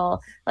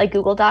internal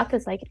Google Doc.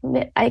 It's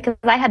because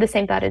I had the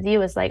same thought as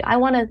you. Is like, I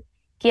want to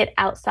get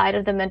outside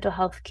of the mental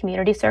health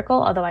community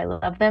circle, although I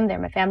love them, they're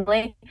my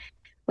family.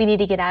 We need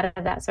to get out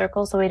of that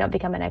circle so we don't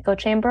become an echo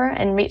chamber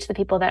and reach the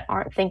people that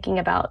aren't thinking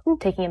about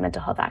taking a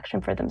mental health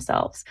action for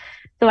themselves.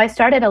 So I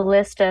started a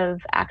list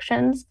of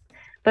actions.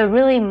 But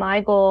really,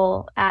 my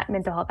goal at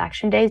Mental Health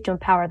Action Day is to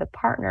empower the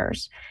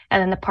partners,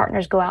 and then the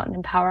partners go out and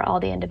empower all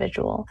the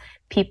individual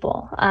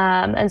people.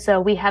 And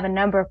so we have a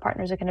number of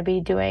partners that are going to be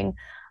doing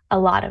a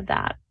lot of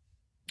that.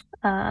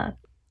 I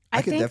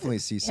could definitely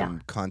see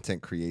some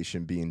content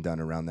creation being done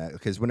around that,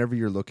 because whenever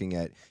you're looking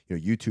at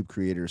YouTube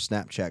creators,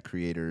 Snapchat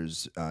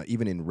creators,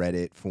 even in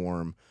Reddit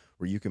form,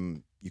 where you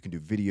can do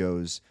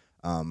videos,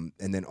 and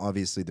then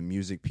obviously the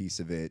music piece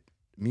of it.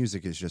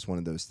 Music is just one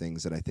of those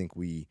things that I think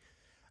we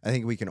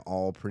can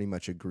all pretty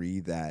much agree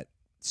that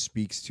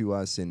speaks to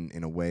us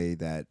in a way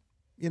that,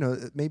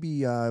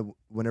 maybe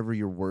whenever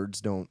your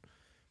words don't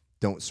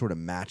sort of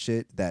match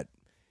it, that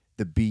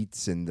the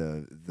beats and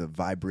the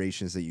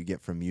vibrations that you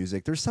get from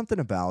music, there's something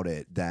about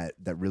it that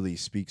really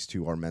speaks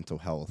to our mental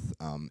health.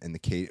 And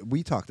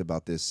we talked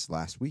about this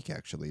last week,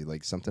 actually,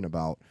 like something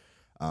about,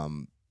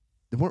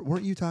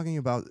 weren't you talking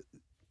about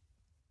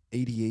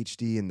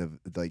ADHD and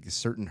the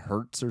certain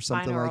hertz or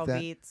something binaural like that?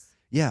 Beats.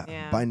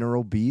 Yeah,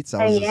 binaural beats.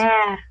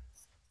 I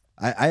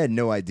had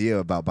no idea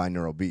about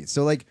binaural beats.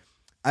 So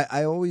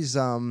I always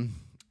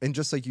and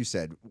just like you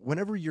said,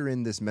 whenever you're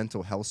in this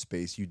mental health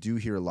space, you do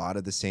hear a lot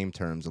of the same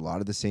terms, a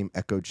lot of the same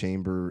echo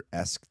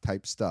chamber-esque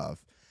type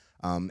stuff.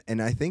 And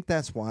I think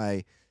that's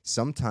why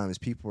sometimes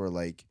people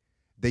are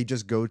they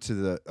just go to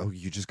the, oh,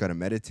 you just got to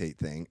meditate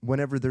thing,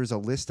 whenever there's a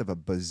list of a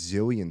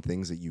bazillion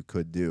things that you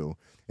could do.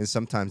 And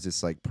sometimes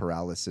it's like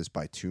paralysis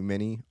by too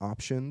many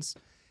options.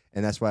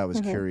 And that's why I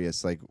was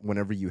curious, like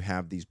whenever you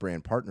have these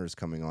brand partners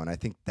coming on, I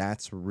think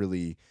that's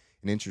really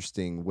an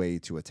interesting way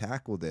to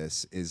tackle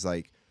this, is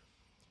like,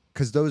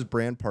 because those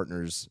brand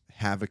partners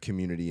have a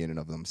community in and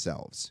of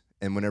themselves.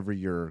 And whenever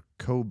you're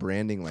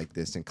co-branding like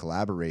this and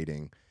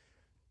collaborating,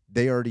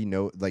 they already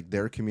know, like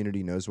their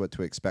community knows what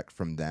to expect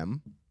from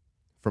them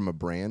from a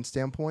brand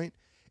standpoint.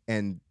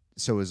 And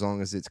so as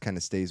long as it kind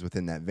of stays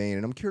within that vein.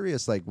 And I'm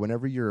curious, like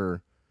whenever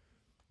you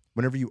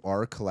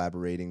are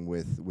collaborating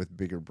with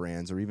bigger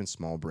brands or even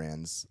small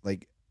brands,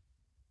 like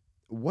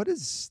what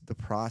is the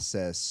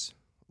process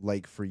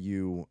like for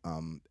you?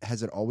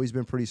 Has it always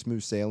been pretty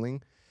smooth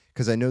sailing?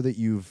 Because I know that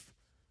you've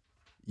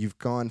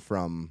gone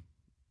from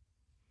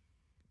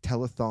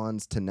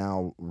telethons to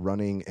now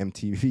running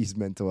MTV's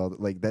mental health,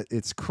 like that.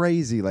 It's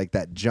crazy, like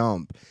that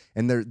jump.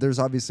 And there's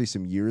obviously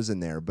some years in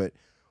there, but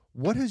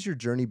what has your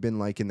journey been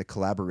like in the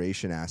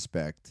collaboration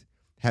aspect?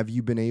 Have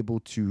you been able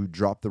to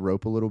drop the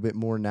rope a little bit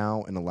more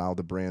now and allow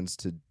the brands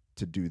to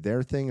do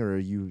their thing, or are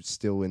you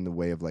still in the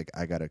way of like,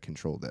 I got to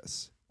control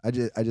this? I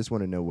just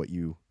want to know what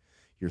your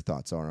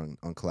thoughts are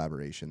on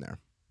collaboration there.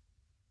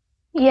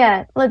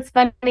 Yeah, what's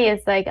funny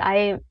is like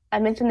I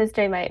mentioned this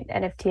during my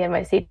NFT and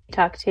my C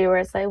talk too, where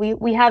it's like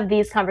we have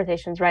these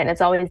conversations, right? And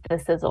it's always the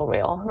sizzle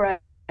reel, right?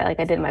 Like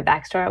I did in my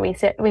backstory,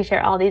 we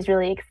share all these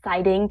really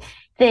exciting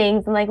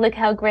things and like, look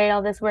how great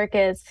all this work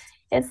is.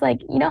 It's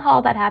like, you know how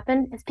all that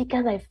happened? It's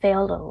because I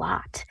failed a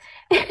lot.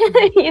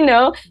 You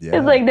know,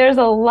 it's like there's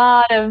a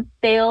lot of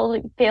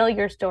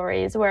failure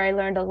stories where I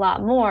learned a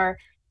lot more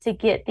to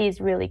get these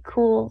really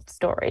cool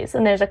stories.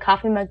 And there's a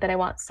coffee mug that I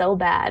want so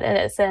bad, and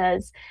it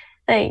says,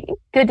 like,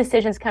 good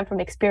decisions come from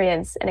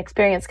experience, and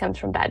experience comes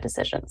from bad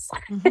decisions.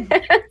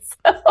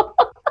 So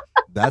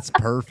that's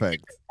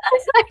perfect.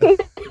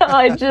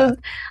 I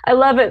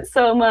love it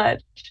so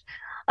much.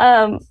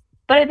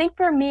 But I think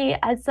for me,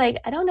 it's like,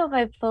 I don't know if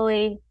I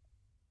fully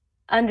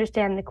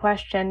understand the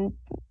question.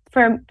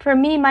 For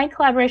me, my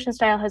collaboration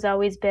style has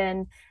always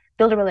been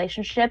build a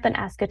relationship and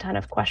ask a ton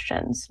of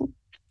questions,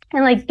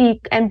 and like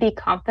be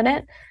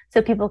confident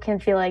so people can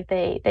feel like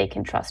they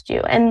can trust you.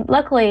 And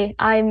luckily,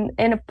 I'm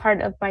in a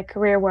part of my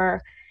career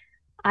where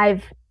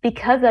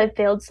because I've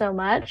failed so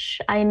much,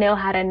 I know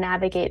how to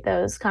navigate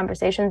those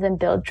conversations and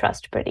build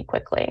trust pretty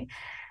quickly.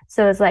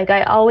 So it's like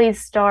I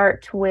always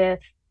start with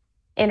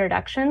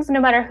introductions, no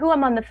matter who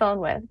I'm on the phone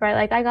with, right?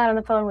 Like I got on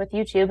the phone with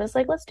YouTube. It's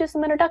like, let's do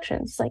some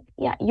introductions. It's like,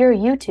 yeah, you're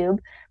YouTube,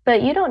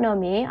 but you don't know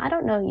me. I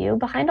don't know you.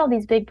 Behind all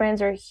these big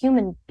brands are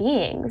human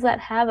beings that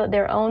have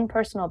their own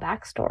personal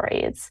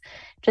backstory. It's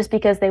just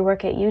because they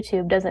work at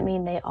YouTube doesn't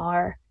mean they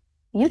are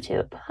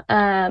YouTube.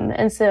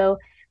 And so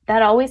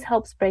that always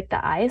helps break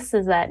the ice,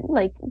 is that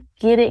like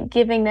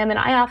giving them, and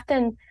I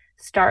often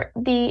start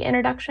the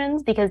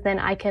introductions because then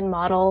I can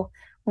model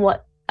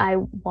what I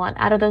want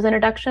out of those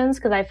introductions.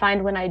 Because I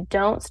find when I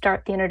don't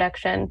start the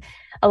introduction,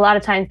 a lot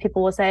of times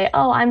people will say,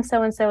 oh, I'm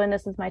so and so and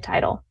this is my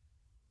title,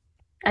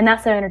 and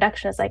that's their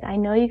introduction. It's like, I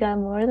know you got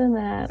more than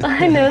that.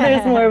 I know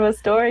there's more of a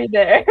story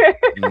there.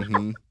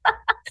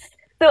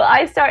 So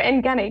I start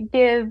and kind of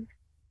give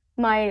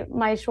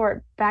my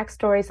short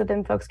backstory, so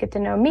then folks get to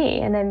know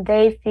me, and then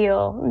they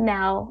feel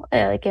now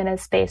like in a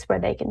space where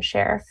they can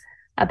share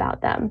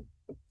about them.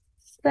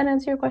 Does that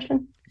answer your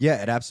question?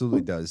 Yeah, it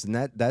absolutely does. And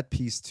that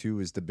piece too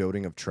is the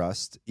building of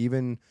trust.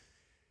 Even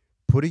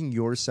putting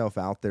yourself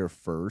out there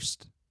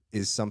first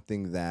is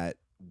something that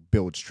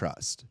builds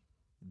trust.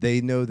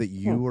 They know that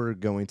you are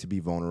going to be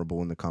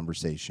vulnerable in the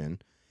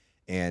conversation,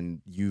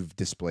 and you've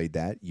displayed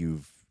that.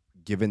 You've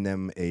given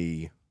them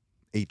a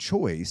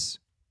choice,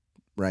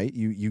 right?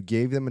 You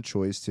gave them a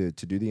choice to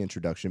do the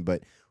introduction,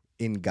 but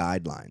in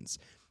guidelines.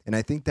 And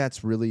I think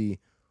that's really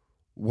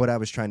what I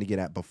was trying to get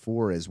at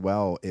before as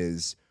well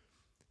is,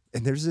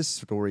 and there's this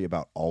story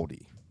about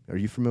Aldi. Are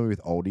you familiar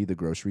with Aldi, the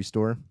grocery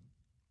store?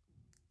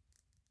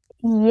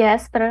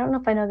 Yes, but I don't know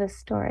if I know this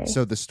story.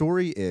 So the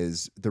story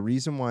is the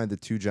reason why the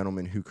two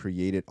gentlemen who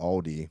created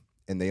Aldi,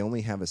 and they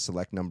only have a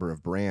select number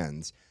of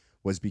brands,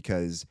 was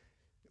because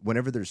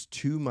whenever there's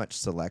too much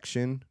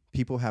selection,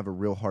 people have a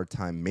real hard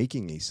time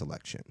making a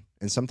selection.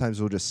 And sometimes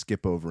they'll just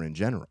skip over in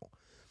general.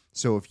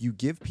 So if you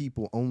give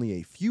people only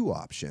a few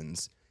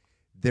options,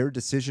 their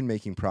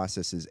decision-making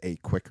process is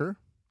quicker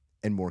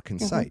and more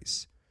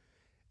concise.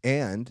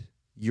 And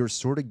you're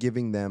sort of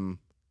giving them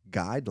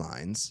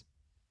guidelines.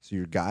 So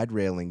you're guide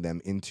railing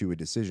them into a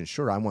decision.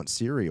 Sure, I want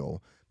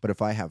cereal, but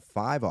if I have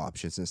 5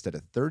 options instead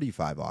of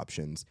 35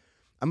 options,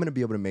 I'm going to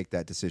be able to make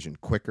that decision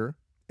quicker.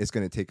 It's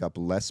going to take up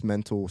less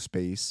mental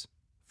space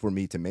for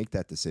me to make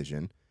that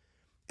decision,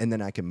 and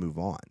then I can move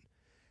on.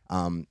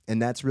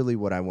 And that's really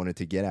what I wanted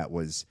to get at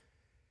was,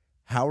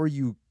 how are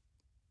you,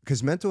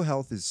 because mental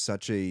health is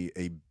such a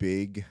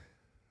big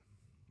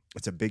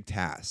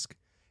task.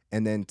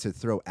 And then to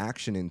throw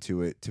action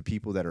into it to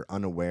people that are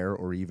unaware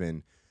or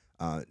even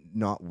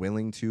not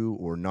willing to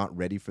or not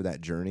ready for that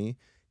journey,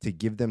 to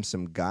give them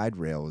some guide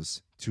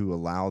rails to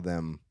allow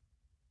them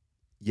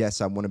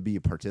yes, I want to be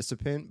a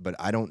participant, but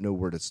I don't know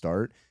where to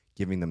start,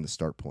 giving them the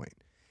start point.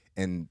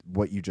 And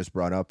what you just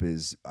brought up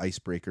is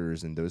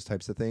icebreakers and those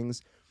types of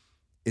things.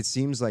 It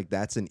seems like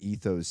that's an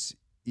ethos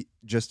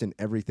just in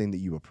everything that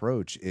you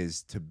approach,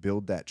 is to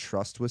build that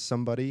trust with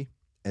somebody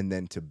and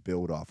then to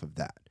build off of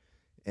that.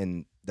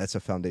 And that's a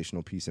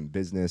foundational piece in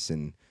business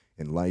and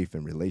in life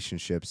and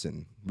relationships.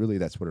 And really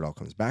that's what it all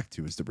comes back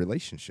to, is the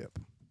relationship.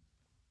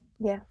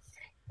 Yeah.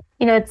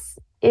 You know, it's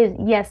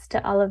yes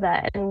to all of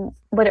that. And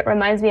what it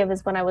reminds me of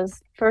is when I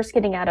was first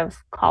getting out of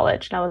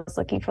college and I was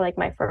looking for like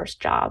my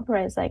first job,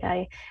 right? It's like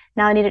I'm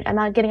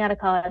not getting out of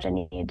college. I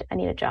need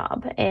a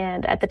job.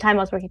 And at the time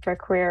I was working for a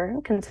career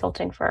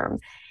consulting firm,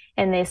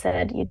 and they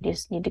said, you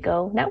just need to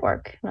go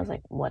network. And I was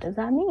like, what does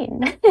that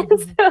mean?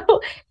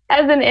 So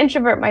as an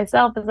introvert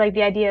myself, it's like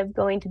the idea of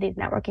going to these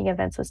networking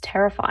events was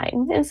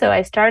terrifying. And so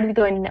I started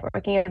going to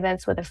networking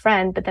events with a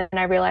friend, but then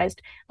I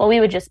realized, well,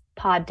 we would just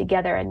pod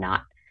together and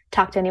not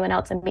talk to anyone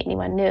else and meet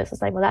anyone new. So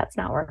it's like, well, that's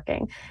not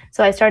working.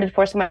 So I started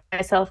forcing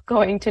myself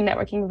going to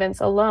networking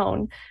events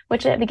alone,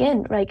 which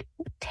again, like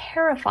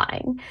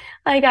terrifying.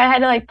 Like I had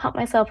to like pump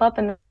myself up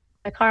in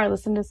the car,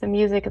 listen to some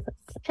music. It's like,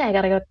 okay, I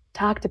got to go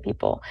talk to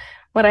people.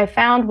 What I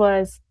found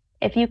was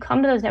if you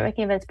come to those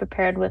networking events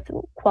prepared with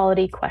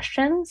quality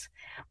questions,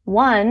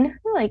 one,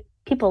 like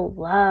people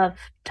love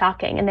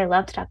talking and they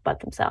love to talk about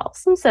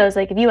themselves. And so it's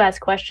like if you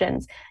ask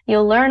questions,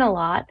 you'll learn a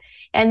lot.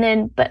 And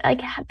then, but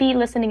like be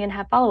listening and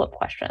have follow-up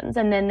questions.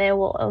 And then they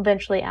will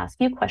eventually ask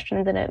you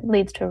questions and it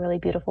leads to a really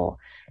beautiful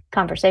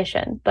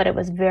conversation. But it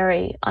was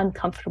very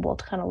uncomfortable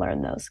to kind of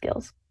learn those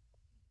skills.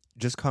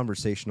 Just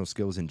conversational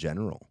skills in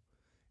general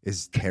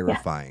is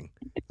terrifying.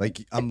 Yeah.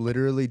 Like I'm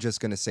literally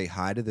just going to say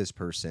hi to this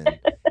person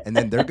and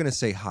then they're going to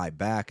say hi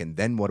back. And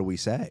then what do we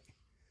say?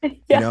 Yeah.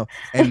 You know,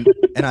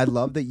 and I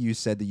love that you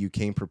said that you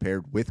came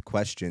prepared with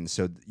questions.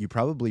 So you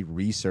probably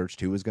researched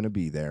who was going to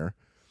be there.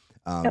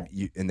 And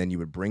then you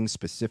would bring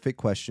specific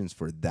questions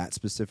for that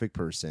specific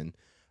person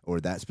or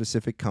that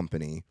specific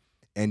company,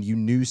 and you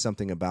knew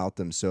something about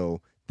them.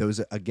 So those,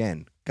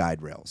 again,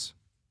 guide rails.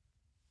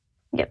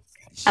 Yep,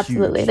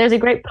 absolutely. There's a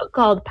great book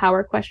called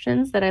Power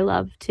Questions that I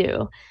love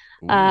too.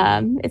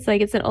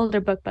 It's an older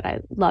book, but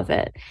I love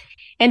it.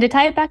 And to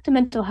tie it back to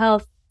mental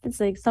health, it's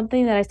like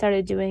something that I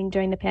started doing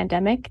during the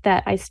pandemic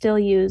that I still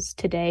use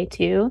today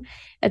too.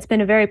 It's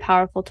been a very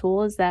powerful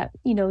tool, is that,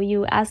 you know,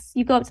 you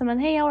go up to someone,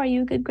 hey, how are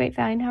you? Good, great,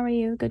 fine. How are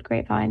you? Good,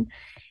 great, fine.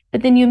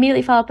 But then you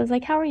immediately follow up as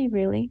like, how are you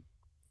really?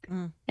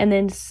 And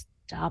then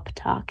stop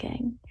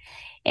talking.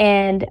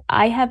 And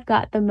I have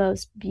got the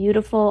most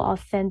beautiful,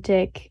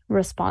 authentic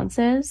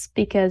responses,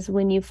 because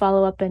when you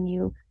follow up and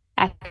you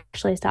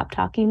actually stop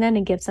talking then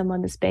and give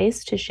someone the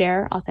space to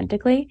share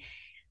authentically,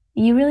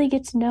 you really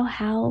get to know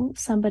how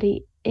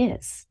somebody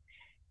is.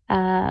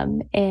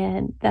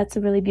 And that's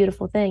a really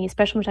beautiful thing,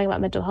 especially when we're talking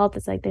about mental health.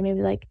 It's like they may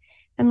be like,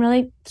 I'm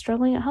really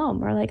struggling at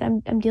home, or like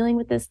I'm dealing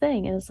with this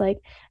thing. And it's like,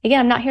 again,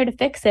 I'm not here to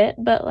fix it,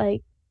 but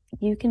like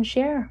you can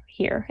share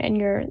here, and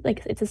you're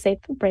like, it's a safe,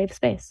 brave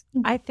space.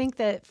 I think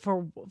that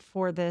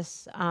for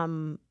this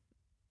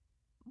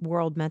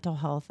World Mental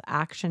Health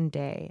Action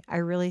Day, I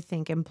really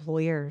think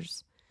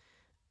employers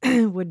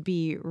would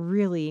be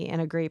really in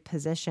a great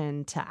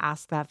position to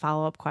ask that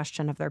follow-up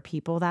question of their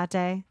people that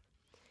day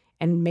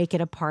and make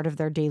it a part of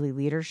their daily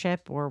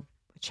leadership or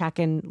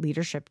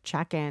leadership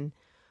check-in.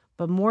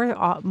 But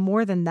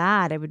more than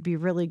that, it would be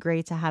really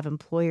great to have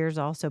employers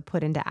also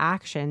put into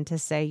action to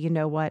say, you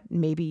know what,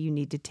 maybe you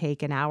need to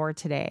take an hour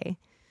today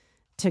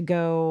to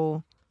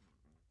go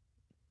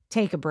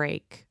take a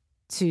break,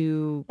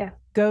 to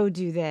go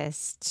do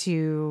this,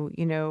 to,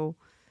 you know,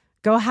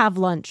 go have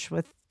lunch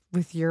with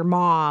your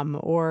mom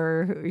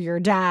or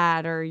your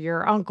dad or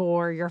your uncle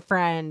or your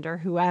friend or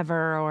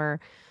whoever, or,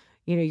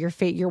 you know,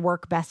 your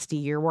work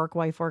bestie, your work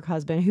wife, work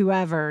husband,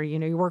 whoever, you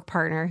know, your work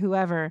partner,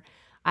 whoever.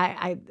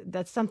 I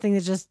that's something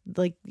that just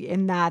like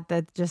in that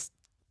just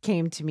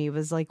came to me,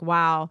 was like,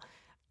 wow,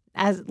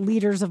 as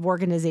leaders of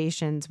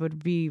organizations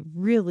would be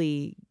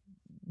really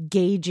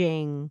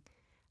gauging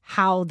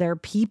how their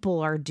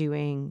people are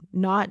doing,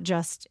 not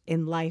just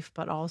in life,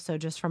 but also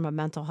just from a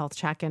mental health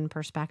check-in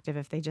perspective,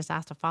 if they just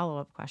asked a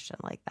follow-up question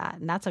like that.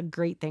 And that's a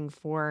great thing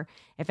for,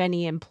 if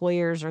any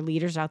employers or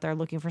leaders out there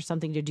looking for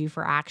something to do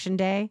for Action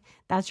Day,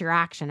 that's your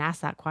action.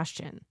 Ask that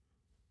question.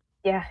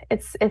 Yeah,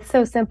 it's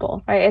so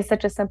simple, right? It's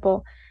such a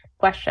simple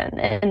question.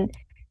 And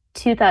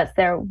two thoughts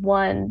there.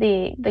 One,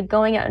 the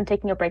going out and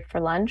taking a break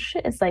for lunch,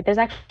 it's like there's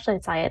actually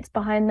science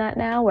behind that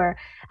now, where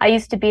I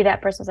used to be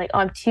that person who's like, oh,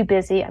 I'm too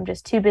busy. I'm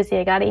just too busy.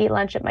 I got to eat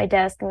lunch at my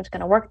desk. I'm just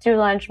going to work through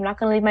lunch. I'm not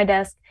going to leave my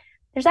desk.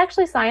 There's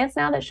actually science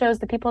now that shows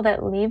the people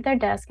that leave their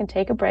desk and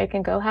take a break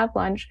and go have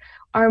lunch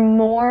are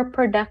more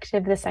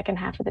productive the second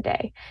half of the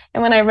day.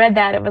 And when I read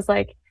that, it was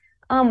like,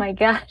 oh my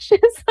gosh,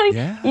 it's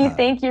like you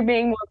think you're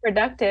being more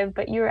productive,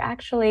 but you're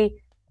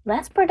actually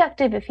less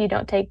productive if you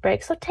don't take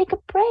breaks. So take a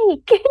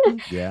break.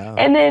 Yeah.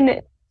 And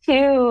then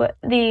two,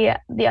 the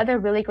other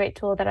really great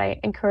tool that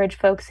I encourage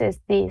folks is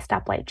the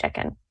stoplight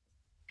check-in.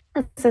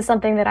 This is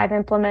something that I've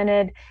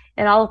implemented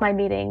in all of my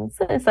meetings.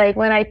 It's like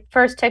when I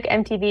first took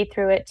MTV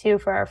through it too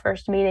for our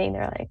first meeting,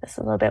 they're like, this is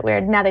a little bit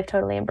weird. Now they've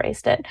totally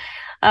embraced it.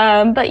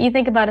 But you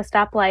think about a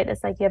stoplight,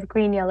 it's like you have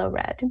green, yellow,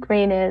 red.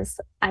 Green is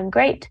I'm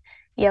great.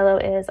 Yellow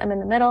is I'm in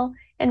the middle.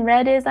 And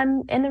red is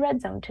I'm in the red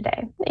zone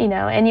today,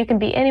 and you can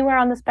be anywhere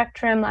on the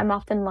spectrum. I'm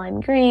often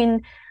lime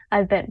green.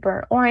 I've been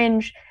burnt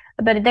orange,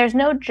 but there's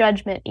no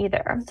judgment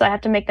either. So I have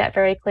to make that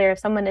very clear. If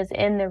someone is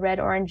in the red,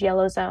 orange,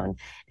 yellow zone,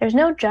 there's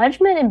no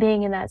judgment in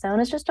being in that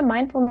zone. It's just a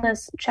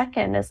mindfulness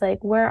check-in. It's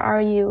like, where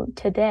are you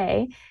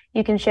today?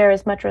 You can share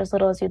as much or as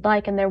little as you'd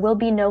like, and there will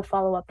be no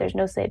follow-up. There's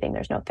no saving,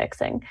 there's no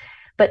fixing.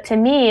 But to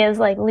me, is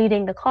like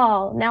leading the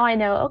call. Now I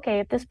know, okay,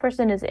 if this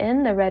person is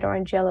in the red,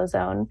 orange, yellow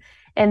zone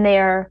and they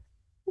are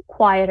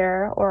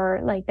quieter or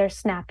like they're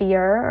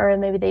snappier or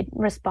maybe they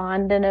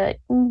respond in a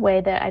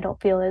way that I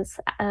don't feel is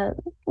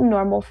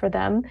normal for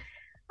them.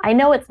 I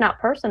know it's not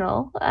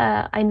personal.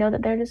 I know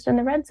that they're just in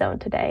the red zone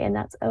today and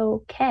that's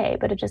okay,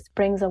 but it just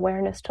brings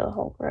awareness to the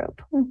whole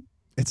group.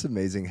 It's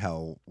amazing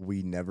how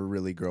we never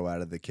really grow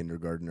out of the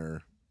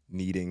kindergartner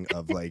needing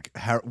of like,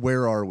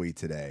 where are we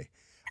today?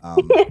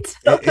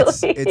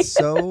 Totally. It's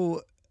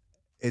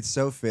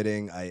so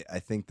fitting. I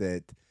think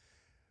that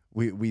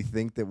we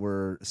think that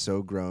we're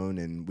so grown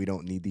and we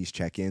don't need these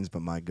check-ins,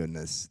 but my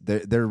goodness,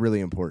 they're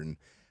really important.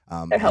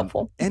 They're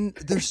helpful. And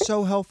they're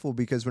so helpful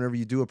because whenever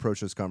you do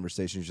approach those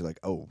conversations, you're like,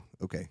 oh,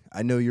 okay,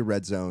 I know you're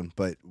red zone,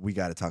 but we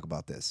got to talk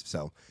about this.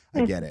 So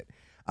I get it.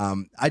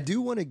 I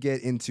do want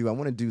to I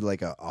want to do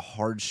like a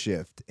hard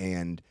shift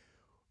and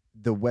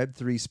the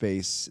Web3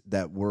 space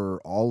that we're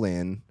all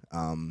in,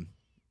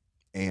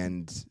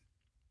 and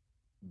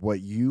what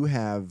you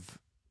have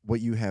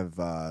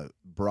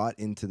brought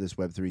into this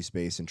Web3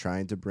 space and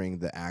trying to bring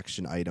the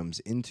action items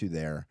into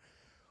there.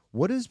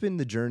 What has been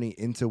the journey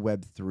into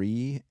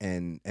Web3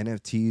 and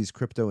NFTs,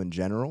 crypto in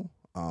general?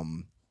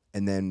 And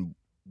then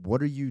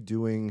what are you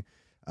doing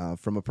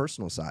from a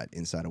personal side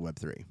inside of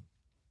Web3?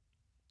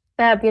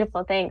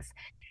 Beautiful. Thanks.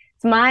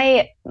 So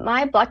my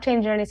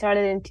blockchain journey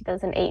started in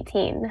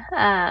 2018.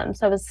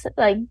 So I was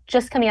like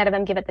just coming out of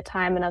MGIV at the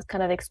time, and I was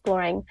kind of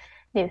exploring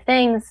new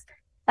things.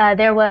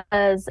 There was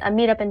a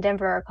meetup in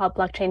Denver called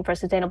Blockchain for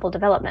Sustainable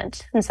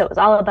Development. And so it was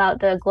all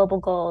about the global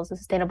goals, the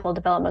sustainable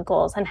development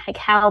goals, and like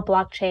how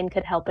blockchain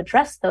could help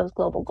address those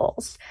global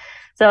goals.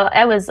 So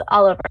I was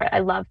all over it. I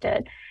loved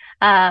it.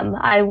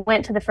 I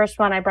went to the first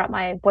one. I brought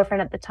my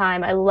boyfriend at the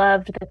time. I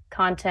loved the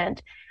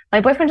content. My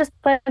boyfriend just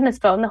played on his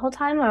phone the whole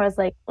time. I was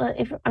like, well,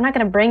 I'm not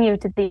going to bring you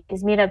to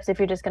these meetups if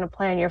you're just going to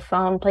play on your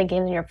phone, play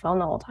games on your phone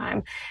the whole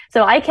time.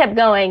 So I kept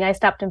going. I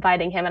stopped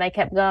inviting him and I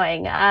kept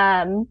going.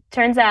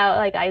 Turns out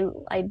like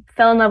I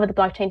fell in love with the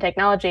blockchain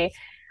technology.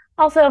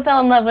 Also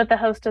fell in love with the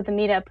host of the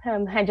meetup.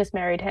 I just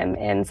married him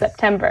in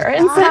September.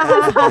 And so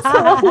it's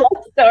a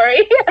whole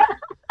story.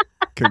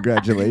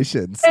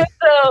 Congratulations.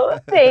 So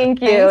thank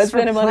you. Thanks it's for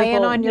been a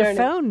playing wonderful on your journey.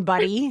 phone,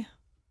 buddy.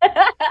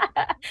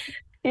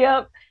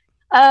 Yep.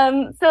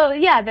 So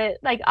yeah,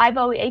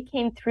 I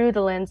came through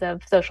the lens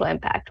of social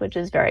impact, which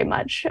is very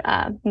much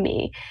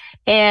me.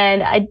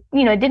 And I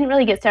didn't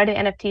really get started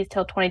in NFTs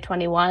till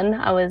 2021.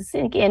 I was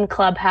in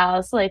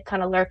Clubhouse, like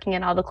kind of lurking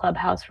in all the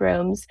Clubhouse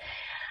rooms.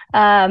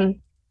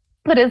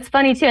 But it's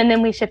funny too. And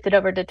then we shifted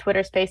over to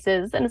Twitter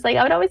Spaces, and it's like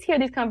I would always hear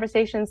these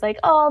conversations, like,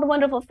 "Oh, all the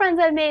wonderful friends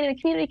I've made in a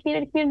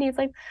community." It's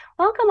like,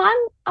 well, come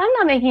on, I'm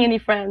not making any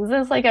friends.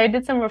 And it's like I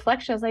did some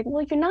reflection. I was like,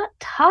 well, you're not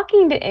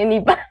talking to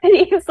anybody.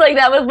 It's like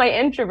that was my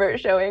introvert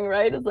showing,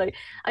 right? It's like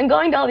I'm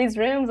going to all these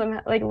rooms. I'm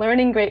like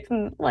learning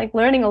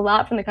a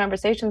lot from the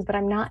conversations, but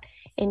I'm not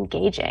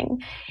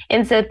engaging.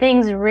 And so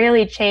things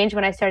really changed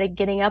when I started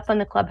getting up on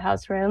the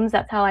Clubhouse rooms.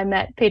 That's how I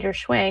met Peter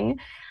Schwing.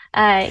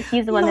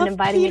 He's the one that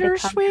invited Peter me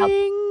to come Schwing.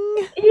 help.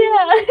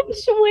 Yeah,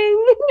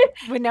 Schwing.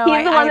 But no,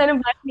 He's the one that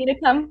invited me to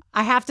come.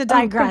 I have to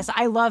digress.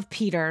 I love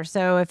Peter.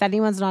 So if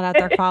anyone's not out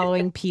there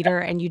following Peter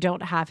and you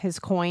don't have his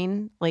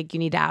coin, like you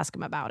need to ask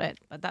him about it.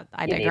 But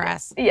I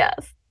digress.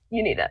 Yes,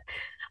 you need it.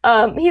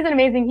 He's an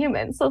amazing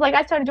human. So like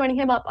I started joining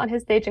him up on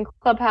his stage in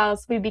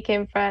Clubhouse. We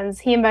became friends.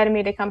 He invited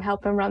me to come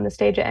help him run the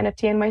stage at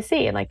NFT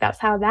NYC. And like that's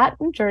how that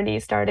journey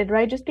started,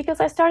 right? Just because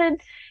I started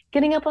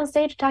getting up on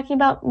stage talking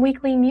about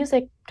weekly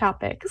music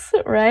topics,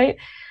 right?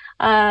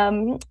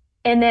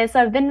 And then so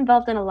I've been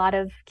involved in a lot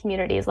of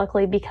communities,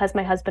 luckily, because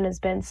my husband has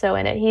been so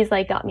in it. He's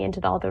like got me into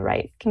all the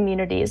right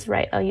communities,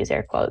 right? I'll use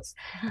air quotes.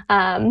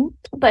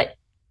 But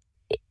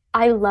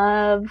I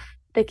love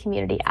the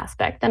community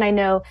aspect. And I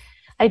know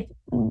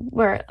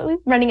we're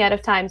running out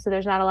of time, so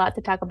there's not a lot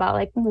to talk about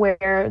like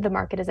where the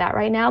market is at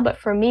right now. But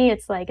for me,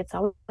 it's like it's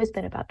always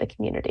been about the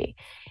community.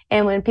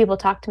 And when people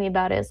talk to me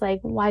about it, it's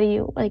like, why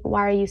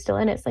are you still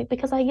in it? It's like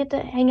because I get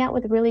to hang out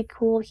with really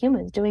cool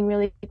humans doing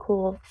really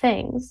cool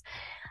things.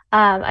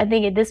 I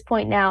think at this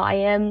point now, I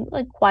am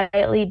like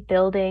quietly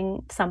building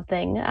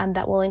something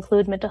that will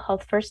include mental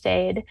health first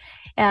aid.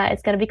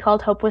 It's going to be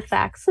called Hope with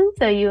Facts. So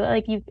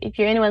if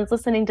anyone's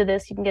listening to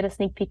this, you can get a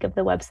sneak peek of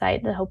the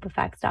website,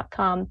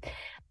 thehopewithfacts.com.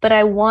 but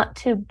I want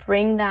to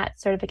bring that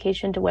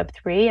certification to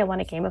Web3. I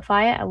want to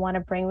gamify it. I want to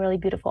bring really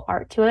beautiful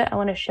art to it. I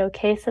want to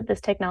showcase that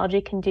this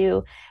technology can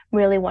do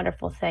really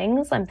wonderful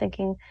things. I'm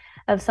thinking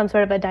of some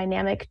sort of a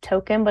dynamic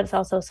token, but it's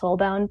also a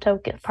soulbound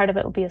token. Part of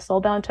it will be a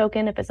soulbound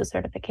token if it's a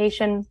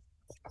certification.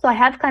 So I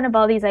have kind of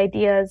all these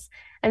ideas.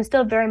 I'm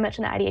still very much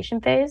in the ideation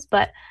phase,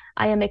 but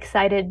I am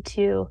excited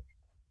to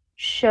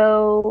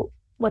show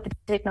what the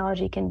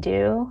technology can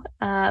do,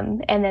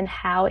 and then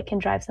how it can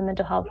drive some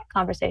mental health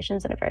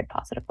conversations in a very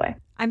positive way.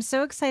 I'm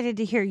so excited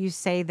to hear you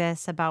say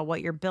this about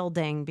what you're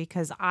building,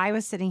 because I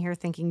was sitting here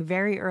thinking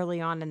very early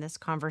on in this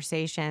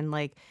conversation,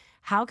 like,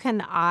 how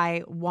can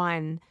I,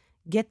 one,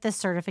 get the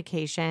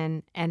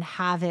certification and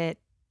have it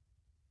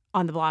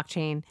on the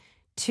blockchain?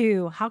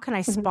 Two, how can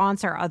I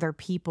sponsor other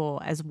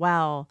people as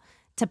well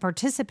to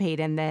participate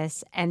in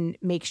this and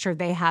make sure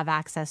they have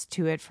access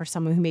to it for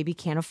someone who maybe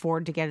can't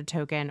afford to get a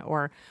token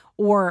or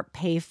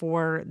pay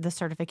for the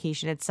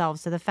certification itself.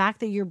 So the fact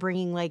that you're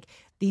bringing like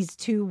these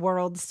two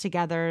worlds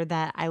together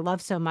that I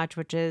love so much,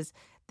 which is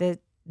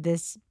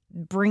this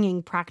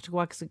bringing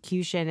practical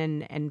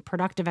execution and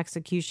productive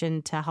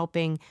execution to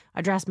helping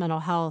address mental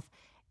health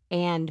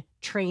and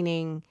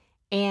training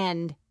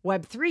and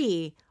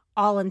Web3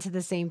 all into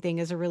the same thing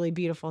is a really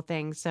beautiful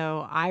thing.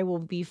 So I will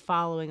be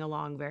following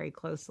along very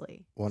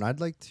closely. Well, and I'd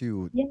like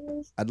to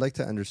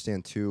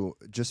understand too,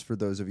 just for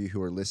those of you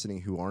who are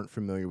listening who aren't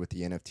familiar with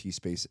the NFT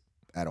space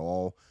at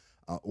all,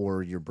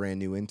 or you're brand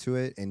new into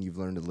it and you've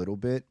learned a little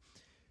bit,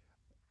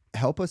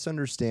 help us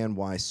understand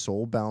why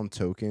soulbound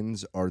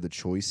tokens are the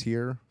choice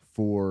here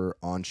for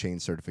on-chain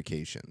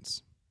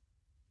certifications.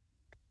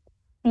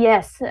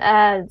 Yes. So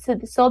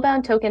the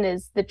soulbound token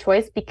is the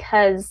choice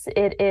because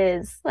it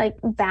is like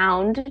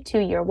bound to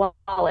your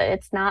wallet.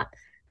 It's not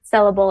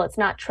sellable. It's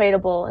not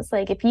tradable. It's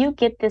like if you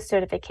get this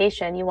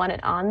certification, you want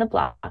it on the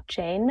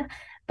blockchain,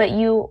 but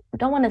you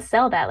don't want to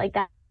sell that. Like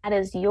that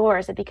is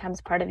yours. It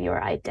becomes part of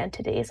your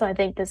identity. So I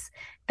think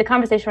the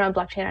conversation around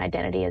blockchain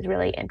identity is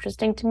really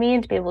interesting to me,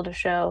 and to be able to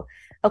show,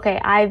 okay,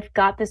 I've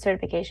got this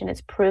certification.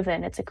 It's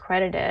proven. It's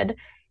accredited.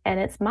 And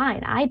it's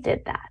mine. I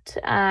did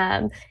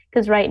that.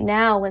 Because right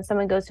now, when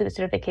someone goes through the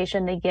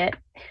certification, they get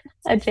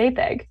a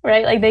JPEG,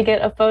 right? Like they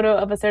get a photo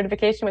of a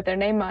certification with their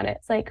name on it.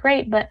 It's like,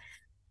 great, but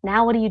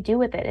now what do you do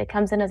with it? It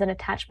comes in as an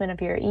attachment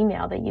of your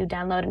email that you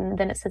download, and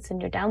then it sits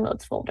in your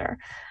downloads folder.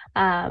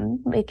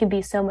 It can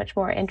be so much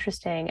more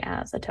interesting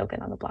as a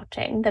token on the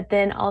blockchain that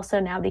then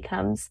also now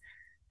becomes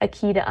a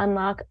key to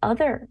unlock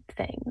other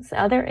things,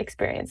 other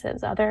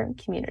experiences, other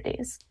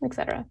communities,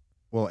 etc.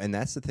 Well, and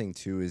that's the thing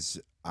too, is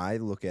I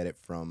look at it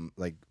from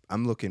like,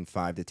 I'm looking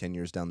 5 to 10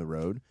 years down the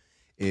road,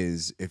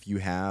 is if you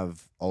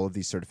have all of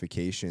these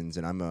certifications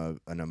and I'm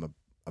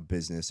a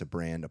business, a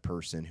brand, a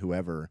person,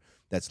 whoever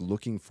that's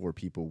looking for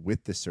people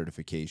with this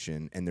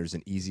certification, and there's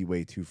an easy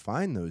way to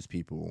find those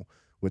people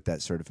with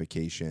that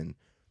certification.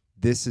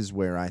 This is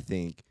where I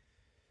think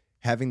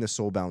having the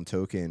soulbound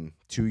token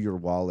to your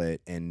wallet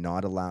and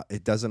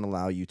it doesn't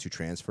allow you to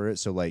transfer it.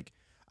 So like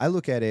I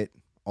look at it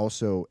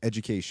also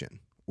education,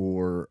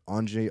 or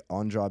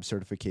on-job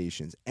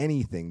certifications,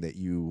 anything that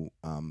you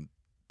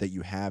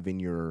have in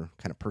your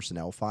kind of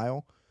personnel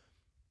file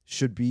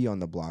should be on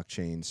the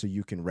blockchain so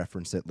you can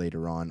reference it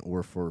later on,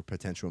 or for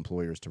potential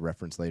employers to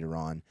reference later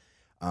on.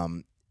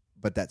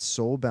 But that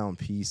soulbound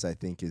piece, I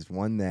think, is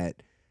one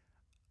that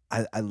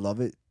I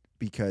love it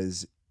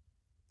because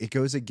it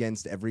goes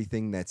against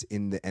everything that's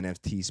in the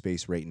NFT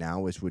space right now,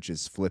 which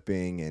is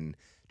flipping and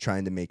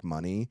trying to make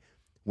money,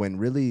 when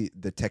really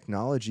the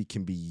technology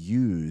can be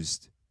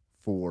used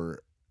for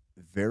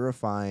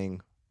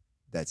verifying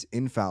that's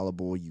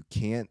infallible. You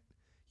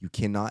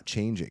cannot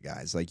change it,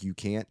 guys. Like you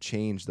can't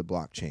change the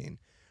blockchain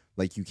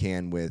like you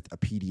can with a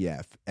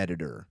PDF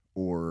editor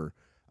or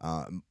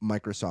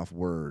Microsoft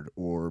Word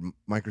or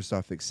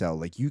Microsoft Excel.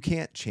 Like you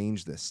can't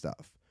change this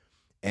stuff.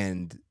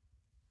 And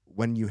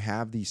when you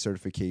have these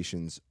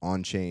certifications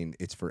on chain,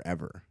 it's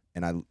forever.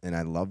 And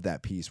I love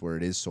that piece where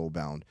it is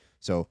soulbound.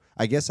 So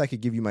I guess I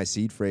could give you my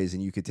seed phrase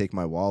and you could take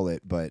my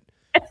wallet, but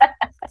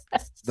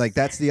like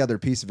that's the other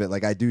piece of it.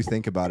 Like I do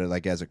think about it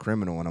like as a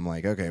criminal, and I'm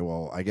like, okay,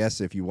 well, I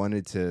guess if you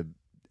wanted to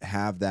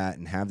have that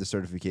and have the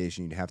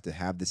certification, you'd have to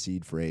have the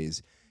seed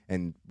phrase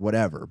and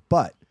whatever.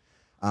 But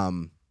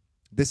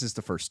this is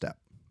the first step.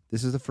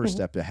 This is the first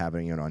step to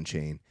having it on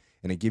chain,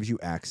 and it gives you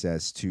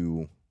access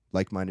to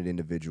like-minded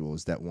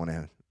individuals that want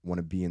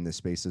to be in this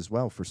space as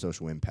well for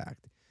social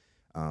impact.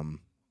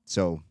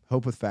 So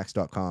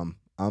hopewithfacts.com,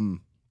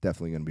 I'm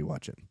definitely going to be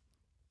watching.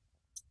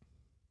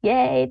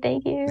 Yay,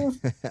 thank you.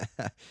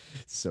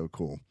 So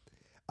cool.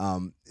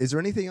 Is there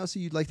anything else that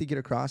you'd like to get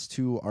across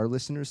to our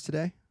listeners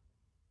today?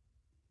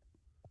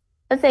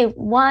 Let's say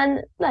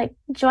one, like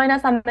join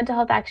us on Mental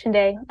Health Action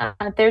Day,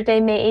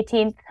 Thursday, May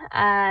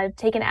 18th.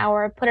 Take an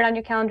hour, put it on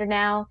your calendar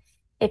now.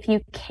 If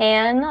you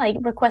can, like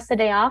request a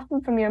day off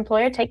from your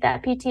employer, take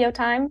that PTO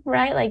time,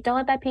 right? Like don't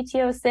let that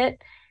PTO sit.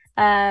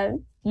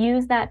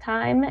 Use that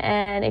time.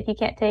 And if you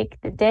can't take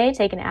the day,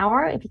 take an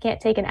hour. If you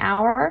can't take an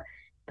hour,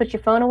 put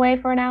your phone away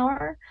for an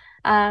hour.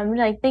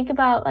 Like think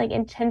about like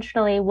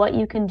intentionally what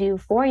you can do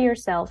for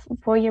yourself,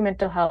 for your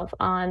mental health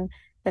on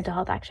Mental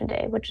Health Action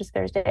Day, which is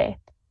Thursday,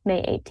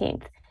 May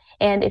 18th.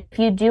 And if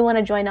you do want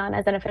to join on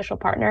as an official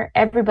partner,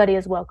 everybody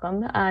is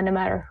welcome, no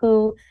matter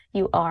who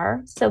you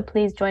are. So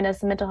please join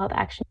us at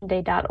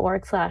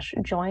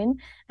mentalhealthactionday.org/join,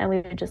 and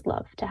we would just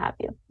love to have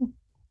you.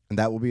 And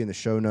that will be in the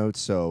show notes.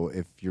 So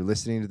if you're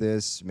listening to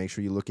this, make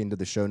sure you look into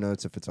the show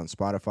notes. If it's on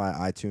Spotify,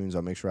 iTunes,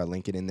 I'll make sure I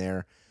link it in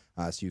there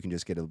so you can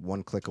just get a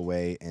one click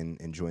away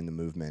and join the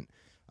movement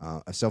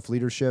of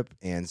self-leadership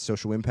and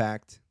social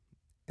impact,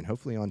 and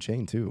hopefully on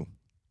chain too.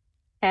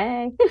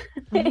 Hey,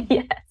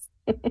 yes.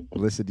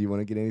 Melissa, do you want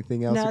to get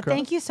anything else across?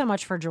 Thank you so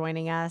much for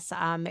joining us.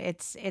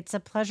 It's a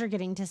pleasure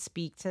getting to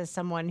speak to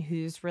someone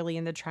who's really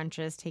in the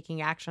trenches,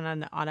 taking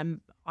action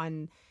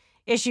on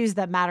issues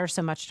that matter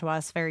so much to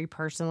us very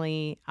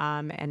personally,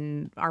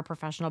 and our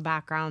professional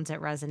backgrounds. It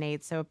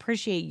resonates. So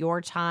appreciate your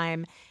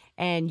time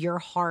and your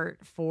heart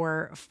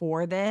for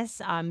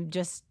this.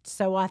 Just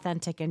so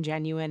authentic and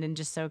genuine, and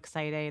just so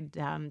excited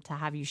to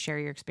have you share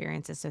your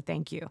experiences. So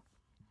thank you.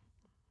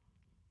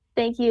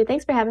 Thank you.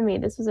 Thanks for having me.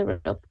 This was a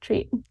real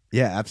treat.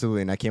 Yeah,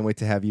 absolutely. And I can't wait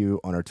to have you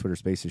on our Twitter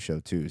Spaces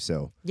show too.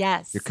 So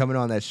yes, you're coming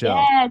on that show.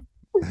 Yes.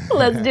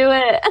 Let's do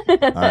it.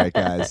 All right,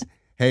 guys.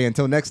 Hey,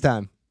 until next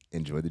time,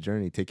 enjoy the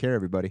journey. Take care,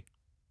 everybody.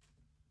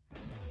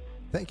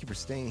 Thank you for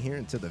staying here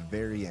until the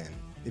very end.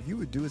 If you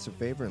would do us a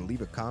favor and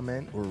leave a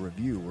comment or a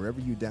review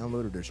wherever you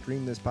downloaded or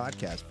streamed this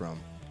podcast from,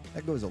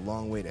 that goes a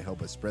long way to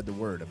help us spread the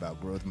word about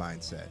growth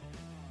mindset.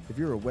 If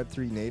you're a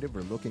Web3 native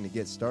or looking to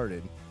get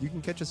started, you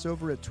can catch us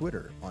over at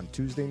Twitter on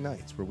Tuesday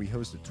nights, where we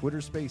host a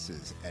Twitter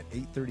Spaces at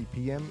 8:30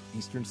 p.m.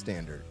 Eastern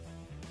Standard.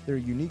 There are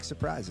unique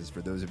surprises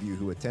for those of you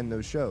who attend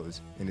those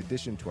shows, in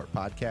addition to our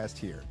podcast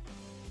here.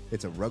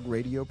 It's a Rug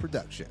Radio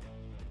production.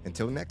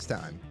 Until next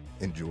time,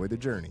 enjoy the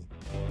journey.